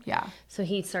 timeline. Yeah. So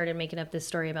he started making up this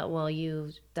story about, well,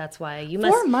 that's why you 4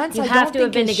 must. months, You I have don't to have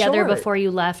think been is together short. before you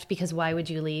left because why would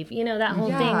you leave? You know that whole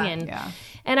thing,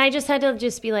 and I just had to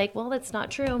just be like, well, that's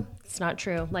not true. It's not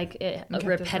true. Like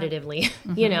repetitively,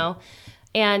 you know.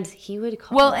 And he would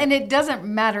call. Well, and it doesn't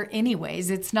matter anyways.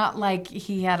 It's not like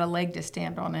he had a leg to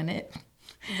stand on in it.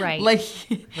 right, Like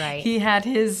Right. he had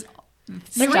his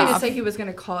You were gonna stuff. say he was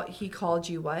gonna call. He called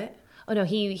you what? Oh no,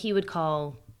 he would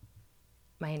call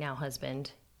my now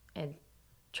husband and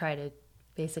try to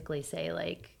basically say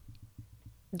like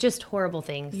just horrible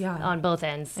things on both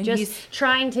ends. And just he's-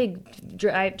 trying to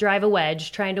drive a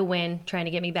wedge, trying to win, trying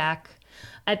to get me back.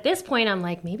 At this point, I'm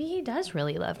like, maybe he does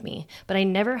really love me, but I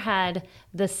never had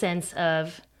the sense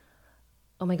of,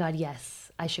 oh my God,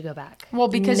 yes, I should go back. Well,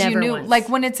 because you Never knew, once. like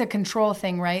when it's a control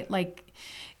thing, right? Like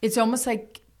it's almost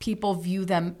like people view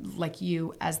them like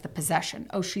you as the possession.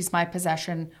 Oh, she's my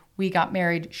possession. We got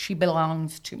married. She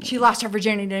belongs to me. She lost her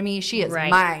virginity to me. She is Right.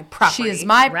 my property. She is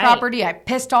my Right. property. I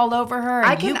pissed all over her.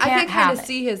 And you I can't can kind have of it.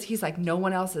 see he's like, no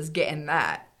one else is getting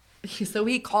that. So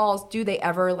he calls. Do they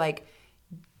ever like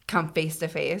come face to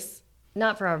face?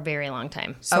 Not for a very long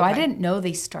time. So I Okay. didn't know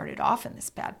they started off in this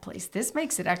bad place. This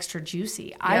makes it extra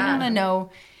juicy. I want to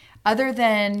know. Other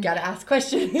than Gotta ask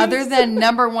questions. other than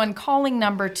number one calling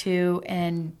number two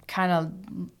and kind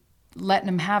of letting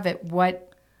him have it,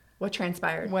 what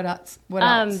transpired? what else? What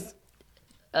else?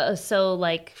 So,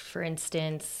 like, for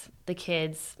instance, the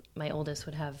kids, my oldest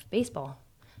would have baseball.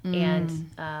 And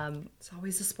It's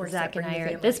always the sports. Zach and I are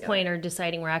at this point are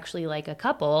deciding we're actually like a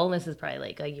couple. This is probably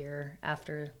like a year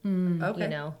after, Okay. you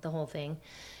know, the whole thing.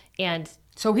 And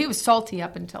So he was salty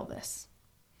up until this.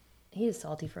 he was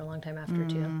salty for a long time after,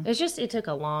 too. It's just, it took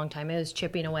a long time. It was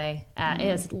chipping away.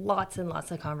 It was lots and lots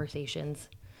of conversations.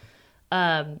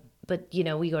 But, you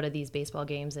know, we go to these baseball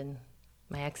games and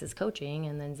my ex is coaching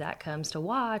and then Zach comes to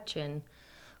watch and,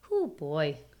 oh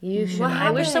boy, you should.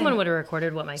 I wish someone would have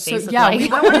recorded what my face looked like. we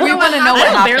want to know what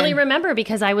I happened. barely remember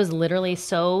because I was literally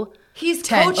so He's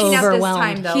tense. coaching at this Overwhelmed.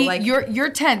 time, though. You're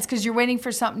tense because you're waiting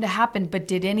for something to happen, but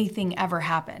did anything ever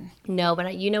happen? no,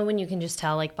 but you know when you can just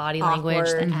tell like body language,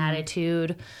 Awkward. the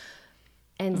attitude,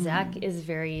 and Zach is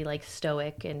very like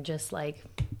stoic and just like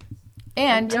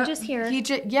And I'm just here.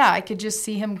 I could just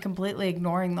see him completely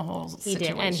ignoring the whole he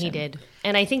situation. did, and he did,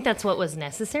 and I think that's what was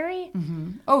necessary.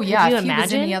 Oh yeah, you if he was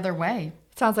imagine? any other way.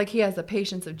 Sounds like he has the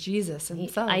patience of Jesus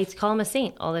himself. I call him a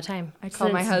saint all the time. I call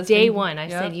my Since husband- day one. I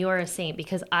Yep. said you are a saint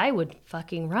because I would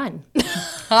fucking run.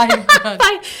 I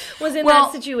I was in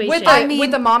Well, that situation.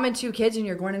 with the mom and two kids, and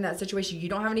you're going in that situation, you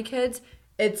don't have any kids.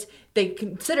 They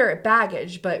consider it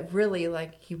baggage, but really,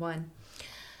 like, he won.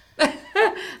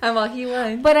 He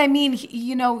won. But I mean,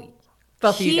 you know,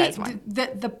 Both of you guys won.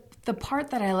 The part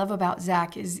that I love about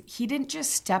Zach is he didn't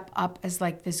just step up as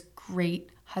like this great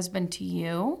husband to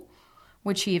you,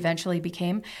 which he eventually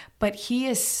became, but he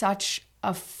is such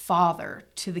a father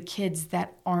to the kids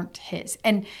that aren't his.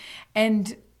 And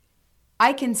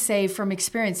I can say from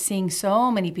experience, seeing so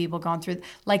many people gone through,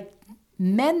 like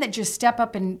men that just step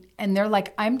up and they're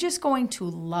like, I'm just going to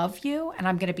love you and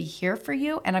I'm going to be here for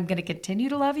you and I'm going to continue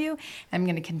to love you. And I'm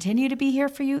going to continue to be here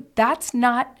for you. That's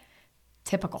not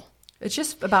typical. It's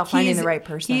just about finding the right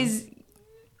person.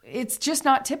 It's just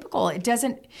not typical. It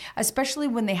doesn't, especially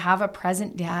when they have a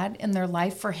present dad in their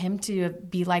life, for him to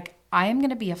be like, I am going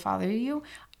to be a father to you.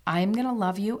 I am going to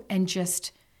love you. And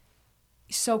just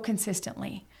so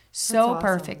consistently, so awesome.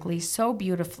 perfectly, so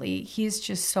beautifully. He's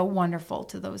just so wonderful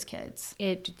to those kids.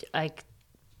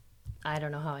 I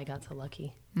don't know how I got so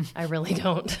lucky. I really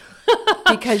don't.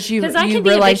 Because you I you could be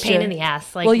a big realized pain your- in the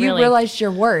ass. Like, well, you really. realized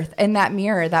your worth in that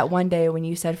mirror that one day when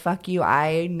you said, "Fuck you,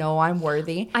 I know I'm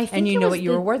worthy," I think and you it know was what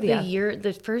you were worthy the of.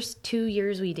 The first 2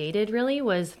 years we dated really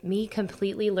was me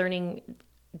completely learning,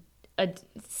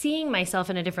 seeing myself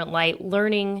in a different light,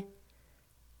 learning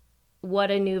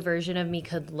what a new version of me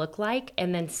could look like,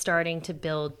 and then starting to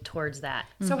build towards that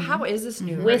So how is this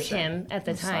new with version? him at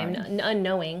the time,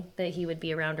 unknowing that he would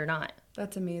be around or not.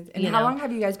 That's amazing. And You how know. long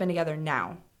have you guys been together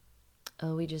now?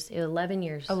 Oh, 11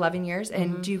 years. 11 years.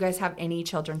 And do you guys have any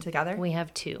children together? We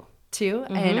have two, Two.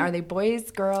 And are they boys,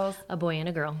 girls? a boy and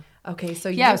a girl. Okay, so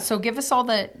Yeah. you, So give us all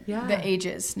the Yeah.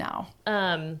 ages now.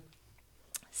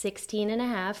 16 and a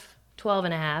half, 12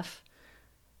 and a half,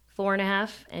 4 and a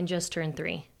half, and just turned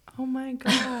 3. oh my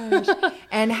gosh.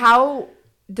 And how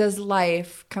does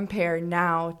life compare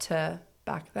now to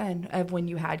back then of when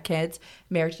you had kids,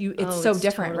 marriage? It's so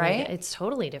different, totally, right? It's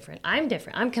totally different. I'm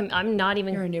different. I'm not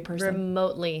even You're a new person.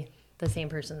 remotely the same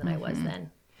person that I was then.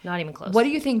 Not even close. What do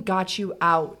you think got you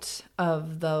out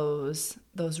of those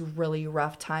really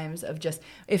rough times of just,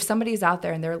 if somebody's out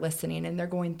there and they're listening and they're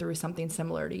going through something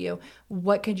similar to you,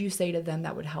 what could you say to them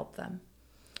that would help them?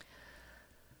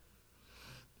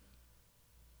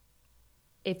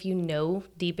 If you know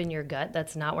deep in your gut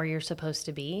that's not where you're supposed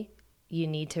to be, you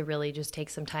need to really just take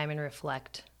some time and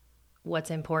reflect. What's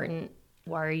important?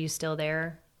 Why are you still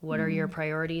there? What are your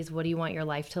priorities? What do you want your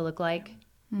life to look like?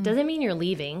 Doesn't mean you're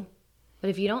leaving, but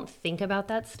if you don't think about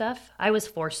that stuff, I was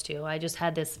forced to. I just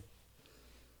had this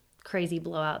crazy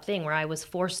blowout thing where I was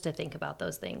forced to think about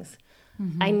those things.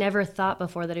 I never thought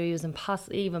before that it was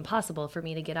even possible for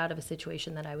me to get out of a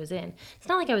situation that I was in. It's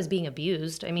not like I was being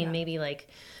abused. I mean, maybe like,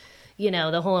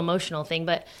 the whole emotional thing,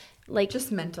 but like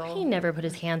Just mental. He never put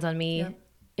his hands on me. Yep.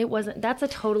 It wasn't, that's a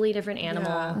totally different animal.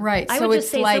 Yeah. Right, I so would it's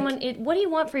just say like- someone, what do you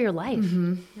want for your life?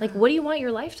 Like, what do you want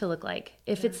your life to look like?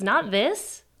 If it's not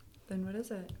this, Then what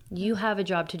is it? you have a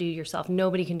job to do yourself.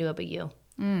 Nobody can do it but you.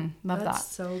 Love That's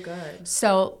that. so good.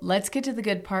 So let's get to the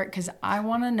good part because I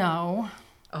want to know.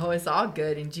 Oh, it's all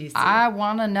good and juicy. I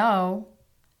want to know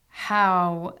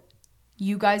how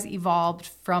you guys evolved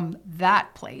from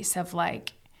that place of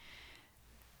like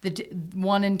the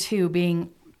 1 and 2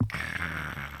 being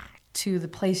to the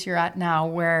place you're at now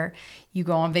where you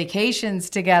go on vacations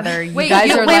together. You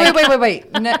guys are like,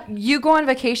 wait. No, you go on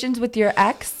vacations with your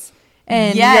ex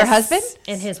And Yes. your husband?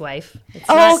 And his wife. It's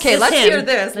Oh, not okay, just let's him. hear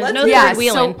this. There's Let's no hear third this.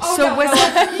 wheeling. So was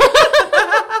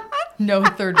no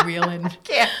third wheeling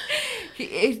Okay.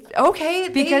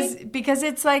 because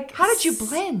it's like, how did you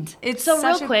blend? It's So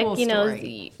such real a quick, cool you know,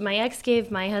 story. my ex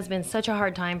gave my husband such a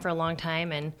hard time for a long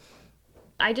time, and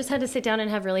I just had to sit down and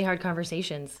have really hard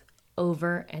conversations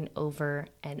over and over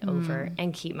and over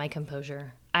and keep my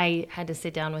composure. I had to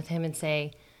sit down with him and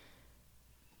say,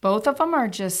 Both of them are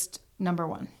just number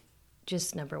one.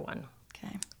 just number one,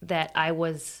 Okay. that I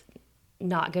was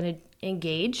not going to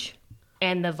engage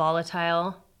in the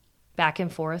volatile back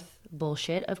and forth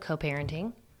bullshit of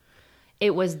co-parenting.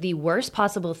 It was the worst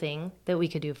possible thing that we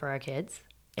could do for our kids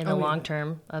in the long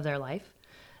term of their life.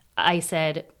 I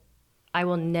said, I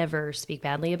will never speak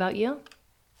badly about you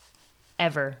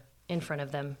ever in front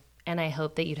of them. And I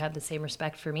hope that you'd have the same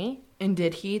respect for me. And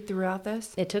did he throughout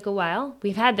this? It took a while.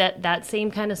 We've had that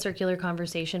same kind of circular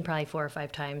conversation probably 4 or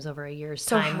 5 times over a year's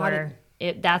So time, how where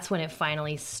that's when it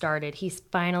finally started. He's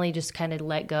finally just kind of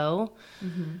let go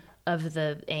of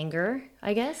the anger,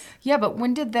 I guess. Yeah, but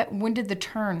when did the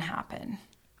turn happen?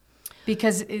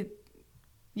 Because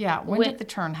when did the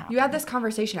turn happen? You had this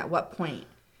conversation at what point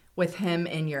with him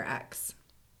and your ex?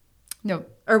 No,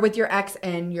 Or with your ex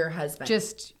and your husband?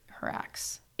 just her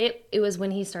ex. It was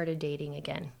when he started dating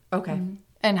again. Okay.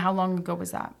 And how long ago was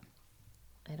that?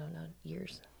 I don't know,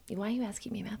 years. Why are you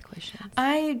asking me math questions?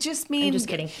 I just mean. I'm just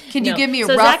kidding. Can you No. give me a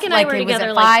So rough? Zach and I were was together,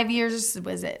 it like- 5 years?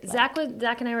 Was it? Zach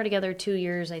and I were together 2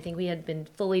 years. I think we had been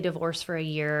fully divorced for a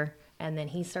year, and then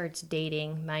he starts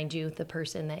dating, mind you, the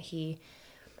person that he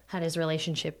had his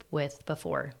relationship with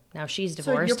before. Now she's you're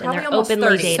divorced, and probably they're almost openly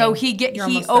 30. dating. So You're he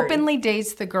almost 30. openly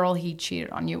dates the girl he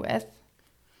cheated on you with.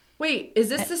 Wait, is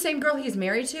this the same girl he's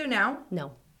married to now?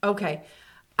 No, Okay.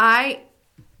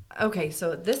 Okay,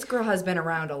 so this girl has been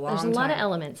around a long there's time. a lot of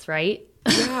elements, right?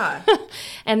 Yeah.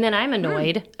 And then I'm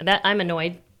annoyed. I'm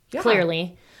annoyed, Yeah.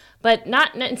 clearly. But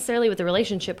not necessarily with the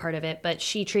relationship part of it, but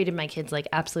she treated my kids like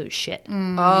absolute shit.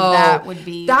 Oh, That would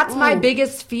be. That's my ooh. bigged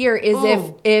fear is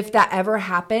Ooh. if that ever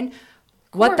happened,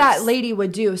 what that course. lady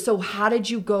would do. So how did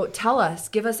you go? Tell us.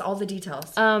 Give us all the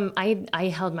details.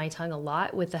 I held my tongue a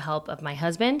lot with the help of my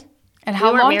husband. And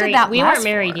how weren't long did married, that We last weren't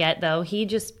married for? yet, though. He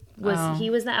just was. He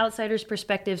was the outsider's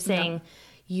perspective, saying,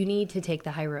 "You need to take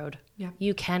the high road. Yeah.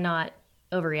 You cannot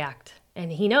overreact."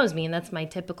 And he knows me, and that's my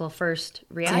typical first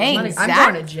reaction. Dang, I'm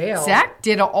Zach, going to jail. Zach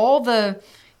did all the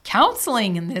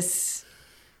counseling in this.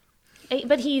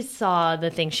 But he saw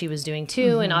the thing she was doing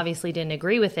too, and obviously didn't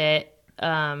agree with it.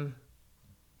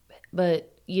 But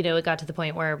it got to the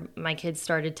point where my kids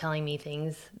started telling me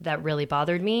things that really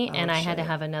bothered me, and I had to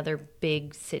have another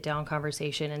big sit-down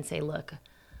conversation and say, "Look,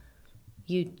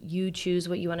 you choose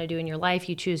what you want to do in your life.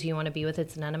 You choose who you want to be with.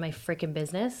 It's none of my freaking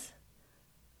business.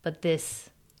 But this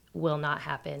will not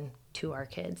happen to our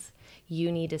kids. You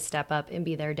need to step up and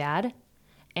be their dad,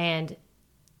 and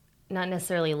not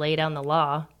necessarily lay down the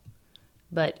law,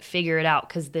 but figure it out,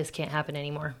 because this can't happen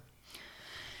anymore."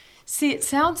 See, it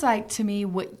sounds like to me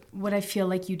what I feel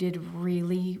like you did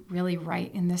really, really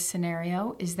right in this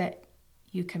scenario is that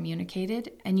you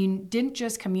communicated, and you didn't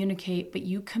just communicate, but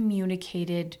you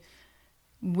communicated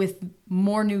with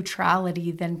more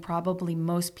neutrality than probably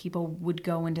most people would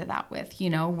go into that with,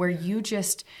 where you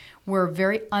just were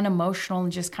very unemotional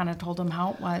and just kind of told them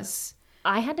how it was.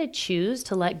 I had to choose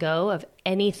to let go of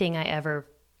anything I ever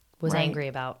was Right. angry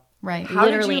about. Right. How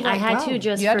did you Literally, I let had go? to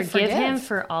just You had to forgive him forgive.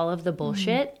 for all of the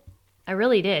bullshit. I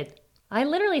really did. I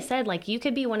literally said, you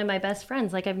could be one of my best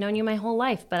friends. I've known you my whole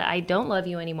life, but I don't love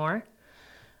you anymore.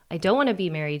 I don't want to be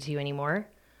married to you anymore.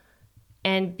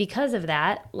 And because of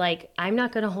that, I'm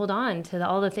not going to hold on to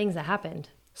all the things that happened.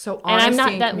 So And I'm not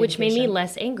honesty that, and which made me communication.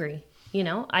 less angry.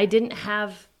 I didn't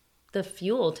have the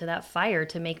fuel to that fire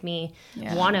to make me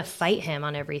want to fight him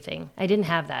on everything. I didn't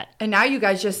have that. And now you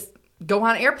guys just go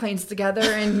on airplanes together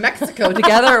in Mexico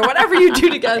together or whatever you do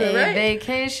together, A right?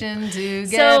 vacation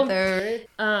together.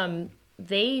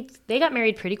 They got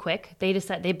married pretty quick.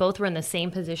 They both were in the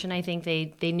same position. I think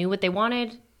they knew what they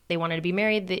wanted. They wanted to be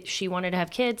married. She wanted to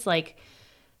have kids.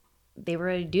 They were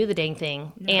ready to do the dang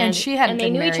thing. And she hadn't and they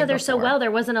been knew each married other so before. well. There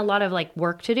wasn't a lot of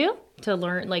work to do to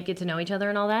learn, get to know each other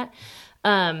and all that.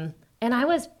 And I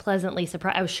was pleasantly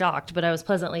surprised. I was shocked, but I was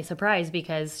pleasantly surprised,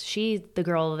 because she's the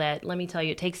girl that, let me tell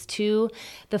you, it takes the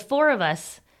 4 of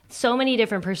us, so many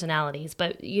different personalities.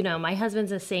 But, my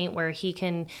husband's a saint where he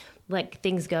can let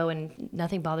things go and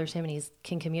nothing bothers him, and he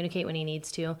can communicate when he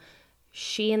needs to.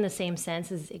 She, in the same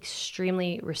sense, is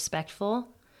extremely respectful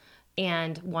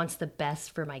and wants the best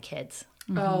for my kids.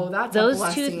 Oh, that's Those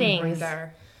a two blessing things. right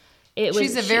there.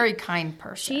 She's a very kind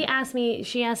person.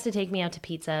 She asked to take me out to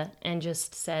pizza and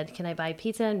just said, can I buy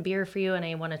pizza and beer for you? And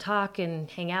I want to talk and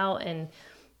hang out. And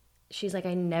she's like,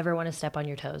 I never want to step on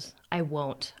your toes. I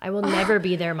won't. I will never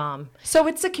be their mom. So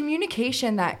it's the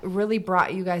communication that really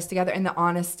brought you guys together, and the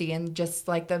honesty, and just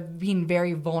like the being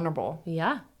very vulnerable.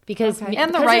 Yeah. Because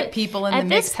and the right people in the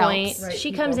mix helps. At this point,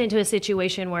 she comes into a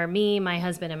situation where me, my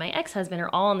husband, and my ex-husband are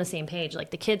all on the same page.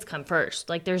 Like, the kids come first.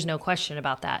 Like, there's no question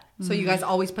about that. So you guys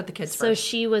always put the kids So first.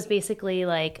 she was basically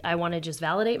like, I want to just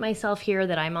validate myself here,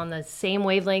 that I'm on the same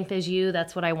wavelength as you.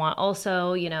 That's what I want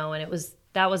also, you know, and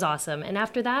that was awesome. And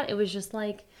after that, it was just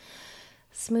like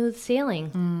smooth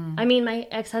sailing. I mean, my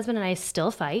ex-husband and I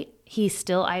still fight. I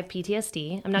have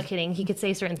PTSD. I'm not kidding. He could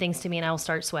say certain things to me and I will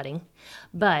start sweating.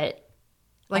 But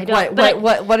like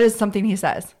what is something he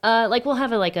says? Like, we'll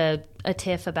have a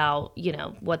tiff about, you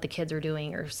know, what the kids are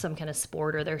doing or some kind of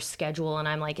sport or their schedule. And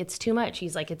I'm like, it's too much.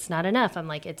 He's like, it's not enough. I'm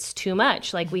like, it's too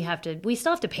much. Like, we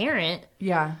still have to parent.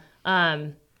 Yeah.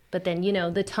 But then, you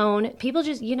know, the tone, people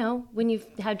just, you know, when you've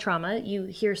had trauma, you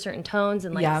hear certain tones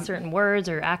and like certain words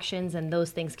or actions, and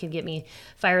those things can get me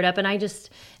fired up. And I just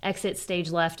exit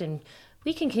stage left, and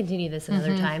we can continue this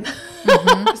another time.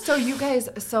 So you guys,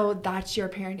 so that's your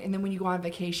parent. And then when you go on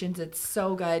vacations, it's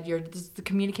so good. The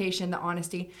communication, the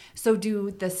honesty. So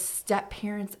do the step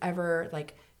parents ever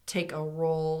like take a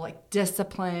role, like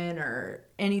discipline or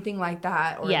anything like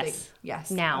that? Or Yes. Yes.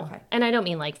 Now. Okay. And I don't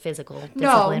mean like physical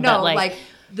discipline. No, but like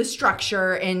the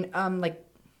structure and like.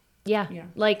 Yeah. Yeah.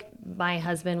 Like, my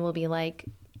husband will be like,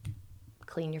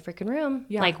 clean your freaking room.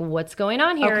 Yeah. Like, what's going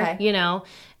on here? Okay. You know?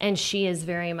 And she is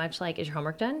very much like, is your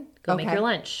homework done? Go make Okay. your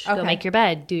lunch. Okay. Go make your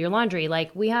bed. Do your laundry.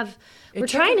 Like, we're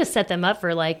trying to set them up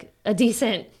for like a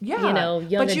decent, you know,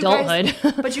 young adulthood.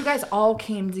 But you guys all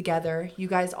came together. You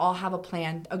guys all have a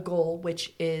plan, a goal,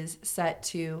 which is set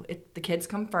to the kids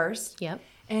come first. Yep.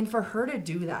 And for her to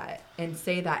do that and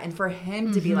say that, and for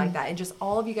him to be like that, and just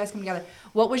all of you guys come together.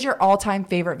 What was your all-time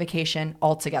favorite vacation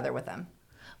all together with them?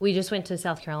 We just went to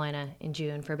South Carolina in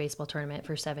June for a baseball tournament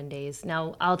for 7 days.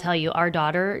 Now, I'll tell you, our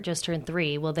daughter just turned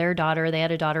 3. Well, they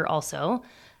had a daughter also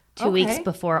 2 weeks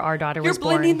before our daughter was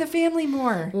born. You're blending the family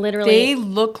more. Literally. They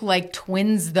look like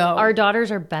twins, though. Our daughters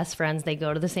are best friends. They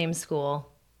go to the same school.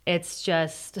 It's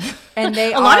just... And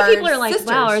they a lot of people are like,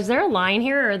 sisters. wow, is there a line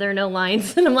here or are there no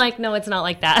lines? And I'm like, no, it's not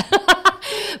like that.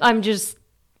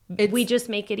 We just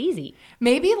make it easy.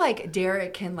 Maybe like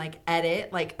Derek can like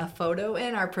edit like a photo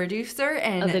in, our producer,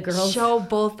 and Of the girls. show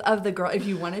both of the girls if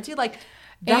you wanted to. Like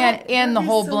that, and the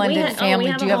whole blended family.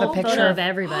 We have Do you have a whole picture photo of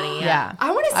everybody? Yeah.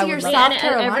 I want to see your Like, South and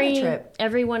Carolina trip.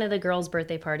 Every one of the girls'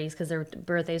 birthday parties, because their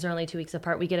birthdays are only 2 weeks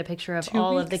apart, we get a picture of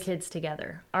all of the kids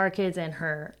together. Our kids and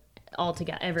her, all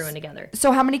together, everyone together.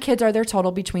 So how many kids are there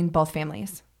total between both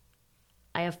families?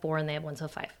 I have 4 and they have 1, so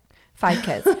 5. 5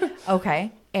 kids.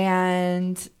 Okay.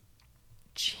 And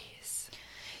jeez.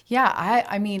 Yeah,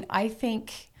 I mean, I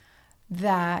think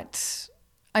that,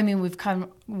 I mean, we've kind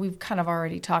of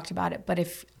already talked about it, but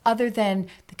if other than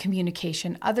the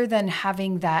communication, other than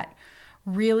having that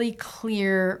really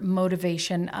clear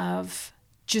motivation of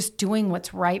just doing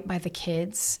what's right by the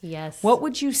kids, Yes. what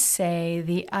would you say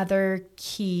the other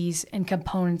keys and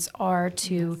components are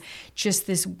to just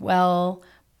this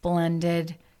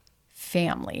well-blended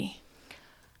family?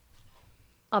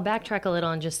 I'll backtrack a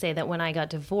little and just say that when I got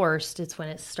divorced, it's when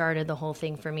it started the whole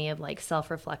thing for me of like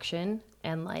self-reflection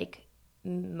and like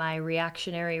my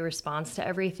reactionary response to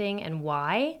everything and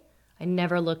why. I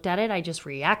never looked at it. I just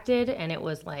reacted and it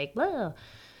was like, blah.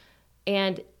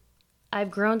 And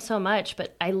I've grown so much,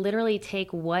 but I literally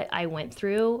take what I went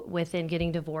through within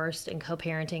getting divorced and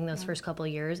co-parenting those first couple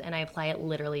of years and I apply it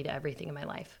literally to everything in my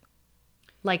life.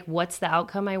 Like, what's the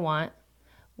outcome I want?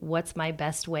 What's my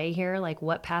best way here? Like,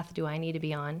 what path do I need to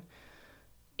be on?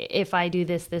 If I do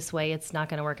this way, it's not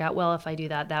going to work out well. If I do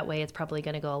that way, it's probably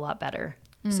going to go a lot better.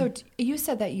 So you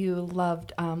said that you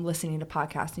loved listening to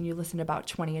podcasts and you listen to about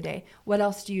 20 a day. What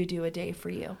else do you do a day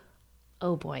for you?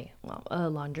 Oh boy. Well,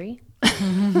 laundry.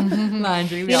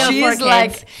 Laundry. You know, She for is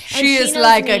like kids. she And is knows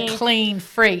like me. a clean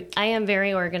freak. I am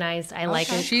very organized. I like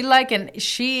it.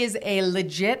 She is a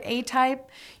legit A-type.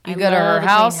 You I go to love her a clean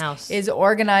house, house. is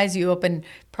organized. You open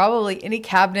probably any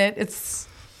cabinet. It's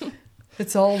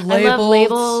all labeled. I love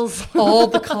labels. All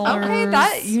the colors. Okay,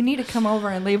 that you need to come over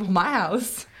and label my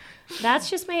house. That's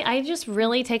just I just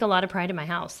really take a lot of pride in my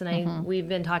house. And we've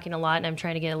been talking a lot and I'm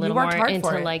trying to get a little worked more hard for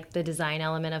into it. like the design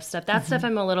element of stuff. That stuff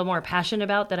I'm a little more passionate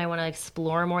about that I want to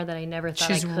explore more that I never thought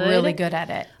She's I could. really good at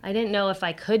it. I didn't know if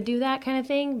I could do that kind of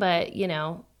thing, but you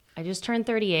know, I just turned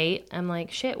 38. I'm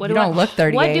like, shit, what You do don't look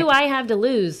 38. What do I have to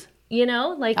lose? You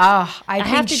know, like I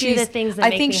have think to do she's. the things that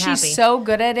I make think me she's happy. so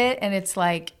good at it, and it's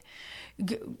like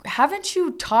haven't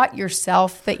you taught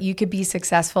yourself that you could be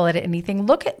successful at anything?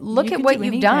 Look at what do you've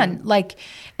anything. done. Like,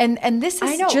 and this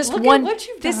I is know. just Look at one. what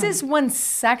you've This done. is one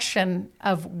section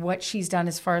of what she's done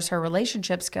as far as her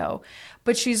relationships go.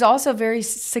 But she's also very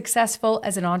successful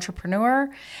as an entrepreneur,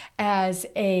 as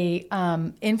a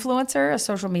influencer, a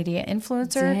social media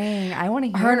influencer. Dang, I want to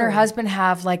hear. Her and her husband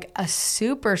have like a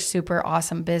super, super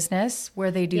awesome business where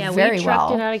they do Yeah, very we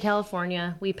trucked well. it out of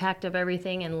California. We packed up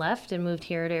everything and left and moved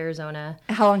here to Arizona.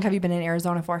 How long have you been in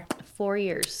Arizona for? 4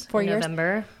 years. 4 in years?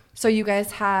 November. So you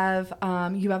guys have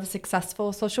you have a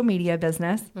successful social media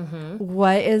business.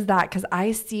 What is that? Because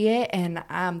I see it, and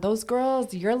those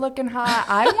girls, you're looking hot.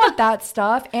 I want that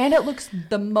stuff, and it looks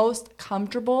the most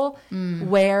comfortable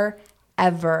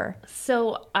wherever.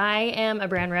 So I am a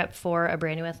brand rep for a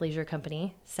brand new athleisure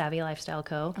company, Savvy Lifestyle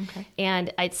Co. Okay.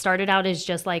 And it started out as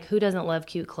just like, who doesn't love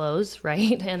cute clothes,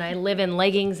 right? And I live in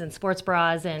leggings and sports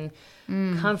bras and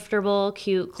comfortable,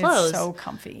 cute clothes. It's so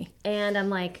comfy. And I'm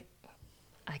like,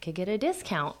 I could get a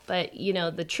discount. But,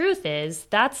 the truth is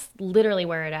that's literally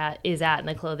where it is at in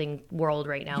the clothing world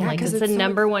right now. Yeah, like 'cause it's the it's so-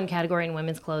 number one category in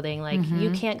women's clothing. Like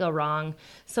you can't go wrong.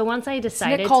 So once I Isn't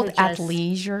decided it called to just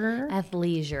athleisure?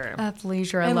 athleisure.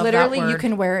 Athleisure. I And love literally, that word. you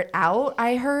can wear it out.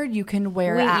 I heard you can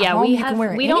wear it at yeah, home. we You have. can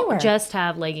wear it We anywhere. don't just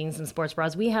have leggings and sports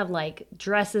bras. We have like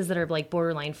dresses that are like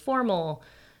borderline formal,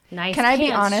 nice. Can I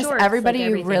be pants, honest? shorts, Everybody like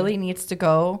everything. really needs to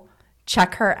go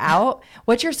check her out.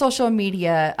 What's your social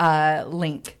media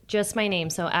link? Just my name.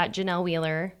 So at Janel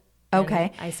Wheeler. and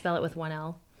Okay. I spell it with one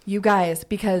L. You guys,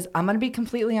 because I'm going to be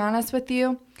completely honest with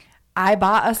you. I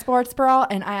bought a sports bra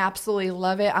and I absolutely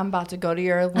love it. I'm about to go to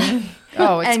your link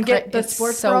Oh, it's and great. get the It's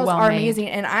sports so bras well are made. amazing.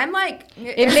 And I'm like,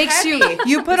 It makes you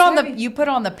put It's on heavy. you put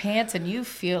on the pants and you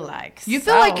feel like You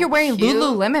feel so like you're wearing cute.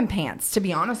 Lululemon pants, to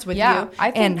be honest with Yeah, you.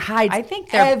 I think- and hides I think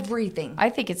they're- everything. I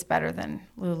think it's better than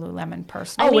Lululemon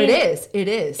personally. Oh, mean, it is. It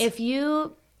is. If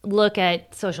you look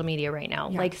at social media right now,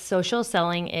 like social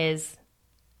selling is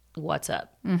what's up.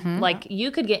 Like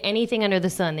you could get anything under the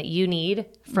sun that you need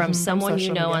from someone you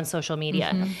social know media. on social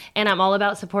media. And I'm all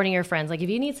about supporting your friends. Like if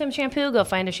you need some shampoo, go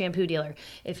find a shampoo dealer.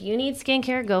 If you need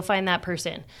skincare, go find that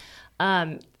person.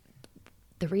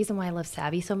 The reason why I love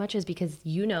Savvy so much is because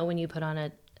when you put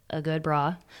on a good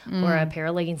bra or a pair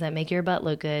of leggings that make your butt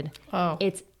look good,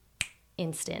 it's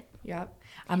instant. Yep.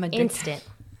 I'm addicted. Instant.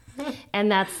 And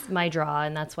that's my draw,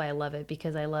 and that's why I love it,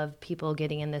 because I love people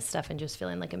getting in this stuff and just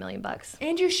feeling like $1 million.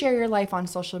 And you share your life on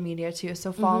social media too.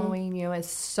 So following you is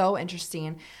so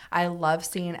interesting. I love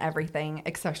seeing everything,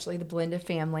 especially the blended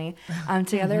family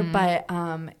together. But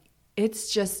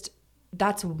it's just,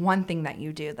 that's one thing that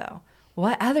you do though.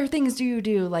 What other things do you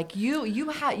do? Like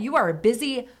you are a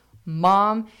busy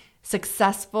mom,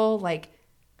 successful, like.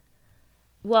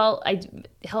 Well, I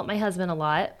help my husband a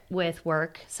lot with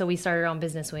work. So we started our own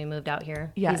business when we moved out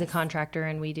here. Yes. He's a contractor,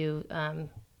 and we do,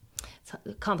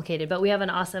 it's complicated, but we have an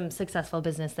awesome, successful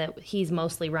business that he's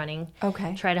mostly running.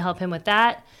 Okay. Try to help him with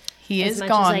that. He as is much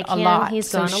gone as I a can. lot. He's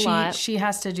So gone a lot. She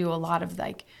has to do a lot of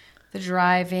like the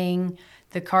driving,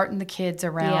 the carting the kids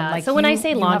around. Yeah. Like So when I you say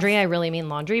have- laundry, I really mean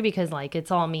laundry, because like it's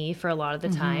all me for a lot of the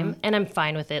time, and I'm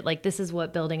fine with it. Like this is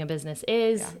what building a business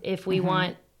is. If we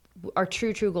want, our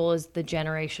true goal is the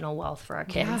generational wealth for our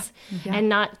kids, and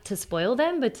not to spoil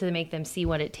them, but to make them see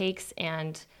what it takes,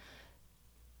 and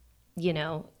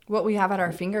What we have at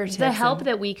our fingertips. the help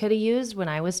that we could have used when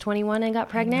I was 21 and got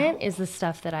pregnant is the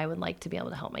stuff that I would like to be able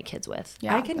to help my kids with.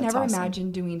 Yeah, I could that's never awesome.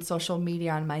 imagine doing social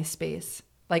media on MySpace.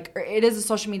 Like, it is a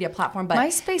social media platform, but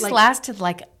MySpace like, lasted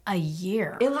like a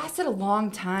year. It lasted a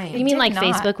long time. You mean like not.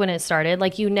 Facebook when it started?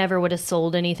 Like you never would have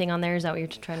sold anything on there? Is that what you're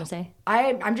trying to say?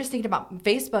 I'm just thinking about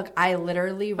Facebook. I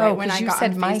literally when 'cause I you got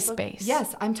said on Facebook, MySpace.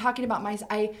 Yes, I'm talking about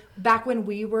back when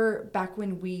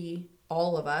we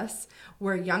all of us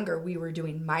were younger, we were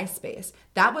doing MySpace.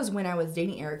 That was when I was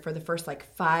dating Eric for the first like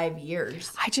 5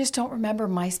 years. I just don't remember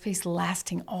MySpace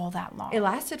lasting all that long. It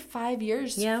lasted 5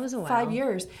 years. Yeah, it was a while. 5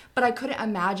 years, but I couldn't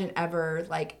imagine ever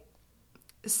like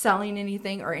selling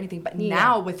anything or anything. But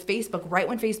now with Facebook, right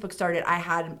when Facebook started, I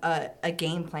had a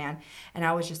game plan, and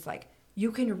I was just like,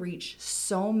 you can reach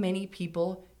so many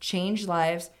people, change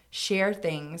lives, share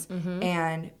things,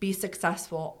 and be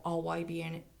successful all while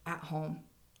being at home.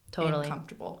 Totally. And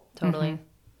comfortable. Totally.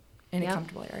 In Yep. a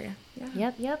comfortable area.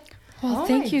 Yeah. Yep. Well, Oh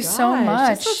thank my you so gosh,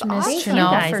 much, this was Miss awesome. Thank you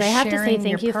Janelle, guys. for I have to say sharing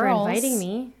thank your you pearls. for inviting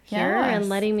me here and Yes.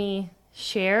 letting me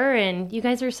share. And you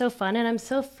guys are so fun, and I'm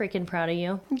so freaking proud of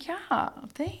you. Yeah,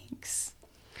 thanks.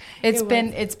 It's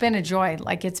been a joy.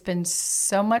 Like it's been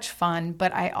so much fun,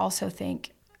 but I also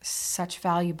think such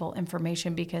valuable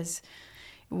information because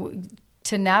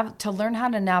to learn how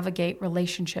to navigate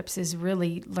relationships is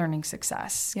really learning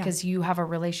success, because you have a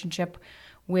relationship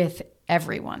with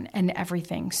everyone and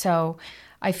everything. So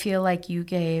I feel like you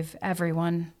gave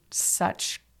everyone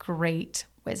such great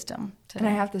wisdom today.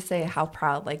 And I have to say how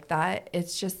proud, like that.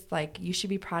 It's just like, you should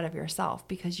be proud of yourself,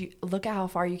 because you look at how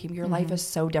far you came. Your life is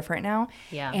so different now.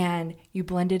 Yeah. And you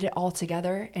blended it all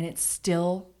together and it's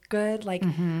still good. Like,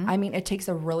 I mean, it takes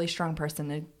a really strong person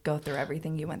to go through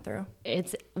everything you went through.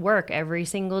 It's work every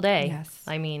single day. Yes.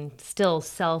 I mean, still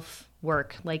self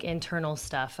work, like internal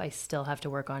stuff, I still have to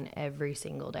work on every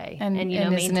single day. And you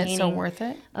know, isn't it so worth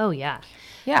it? Oh yeah.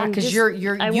 Yeah, And because just-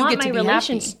 you I want get my to be happy.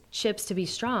 relationships to be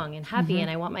strong and happy, and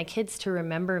I want my kids to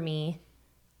remember me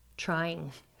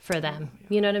trying for them.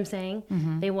 You know what I'm saying?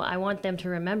 I want them to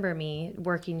remember me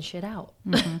working shit out,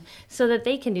 so that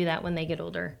they can do that when they get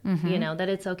older. You know, that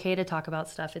it's okay to talk about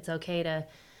stuff. It's okay to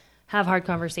have hard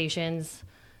conversations.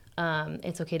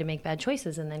 It's okay to make bad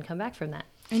choices and then come back from that.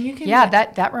 And you can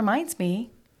that reminds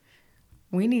me,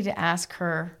 we need to ask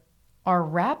her our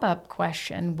wrap-up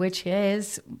question, which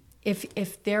is,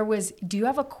 if there was, do you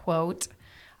have a quote,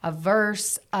 a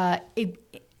verse,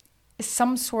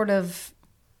 some sort of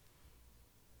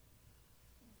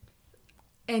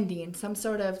ending, some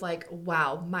sort of like,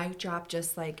 wow, mic drop,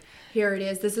 just like, here it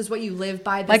is. This is what you live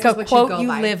by. This like is a what quote you go you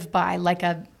by. live by, like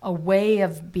a way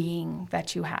of being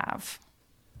that you have?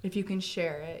 If you can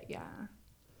share it, yeah.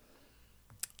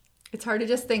 It's hard to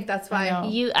just think. That's why. I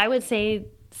know. I would say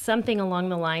something along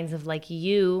the lines of like,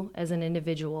 you as an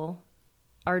individual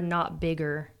are not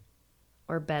bigger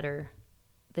or better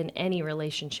than any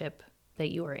relationship that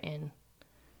you are in.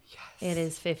 It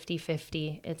is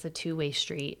 50-50. It's a two-way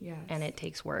street, Yes. and it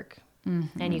takes work.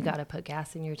 And you got to put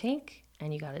gas in your tank,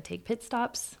 and you got to take pit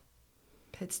stops.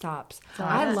 Pit stops. So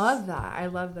I that's- love that. I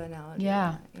love the analogy.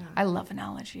 Yeah. I love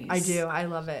analogies. I do. I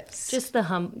love it. Just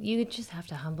you just have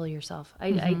to humble yourself.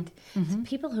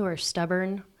 People who are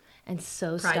stubborn and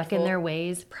so stuck in Prideful. their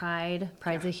ways, pride's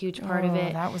a huge part of Oh,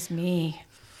 it. that was me.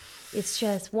 It's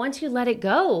just, once you let it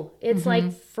go, it's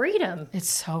like freedom. It's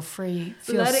so free.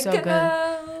 Feels Let it so go.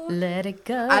 good. Let it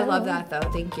go. I love that though.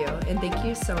 Thank you. And thank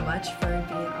you so much for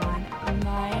being on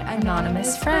My Anonymous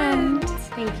Anonymous friend.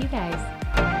 Thank you guys.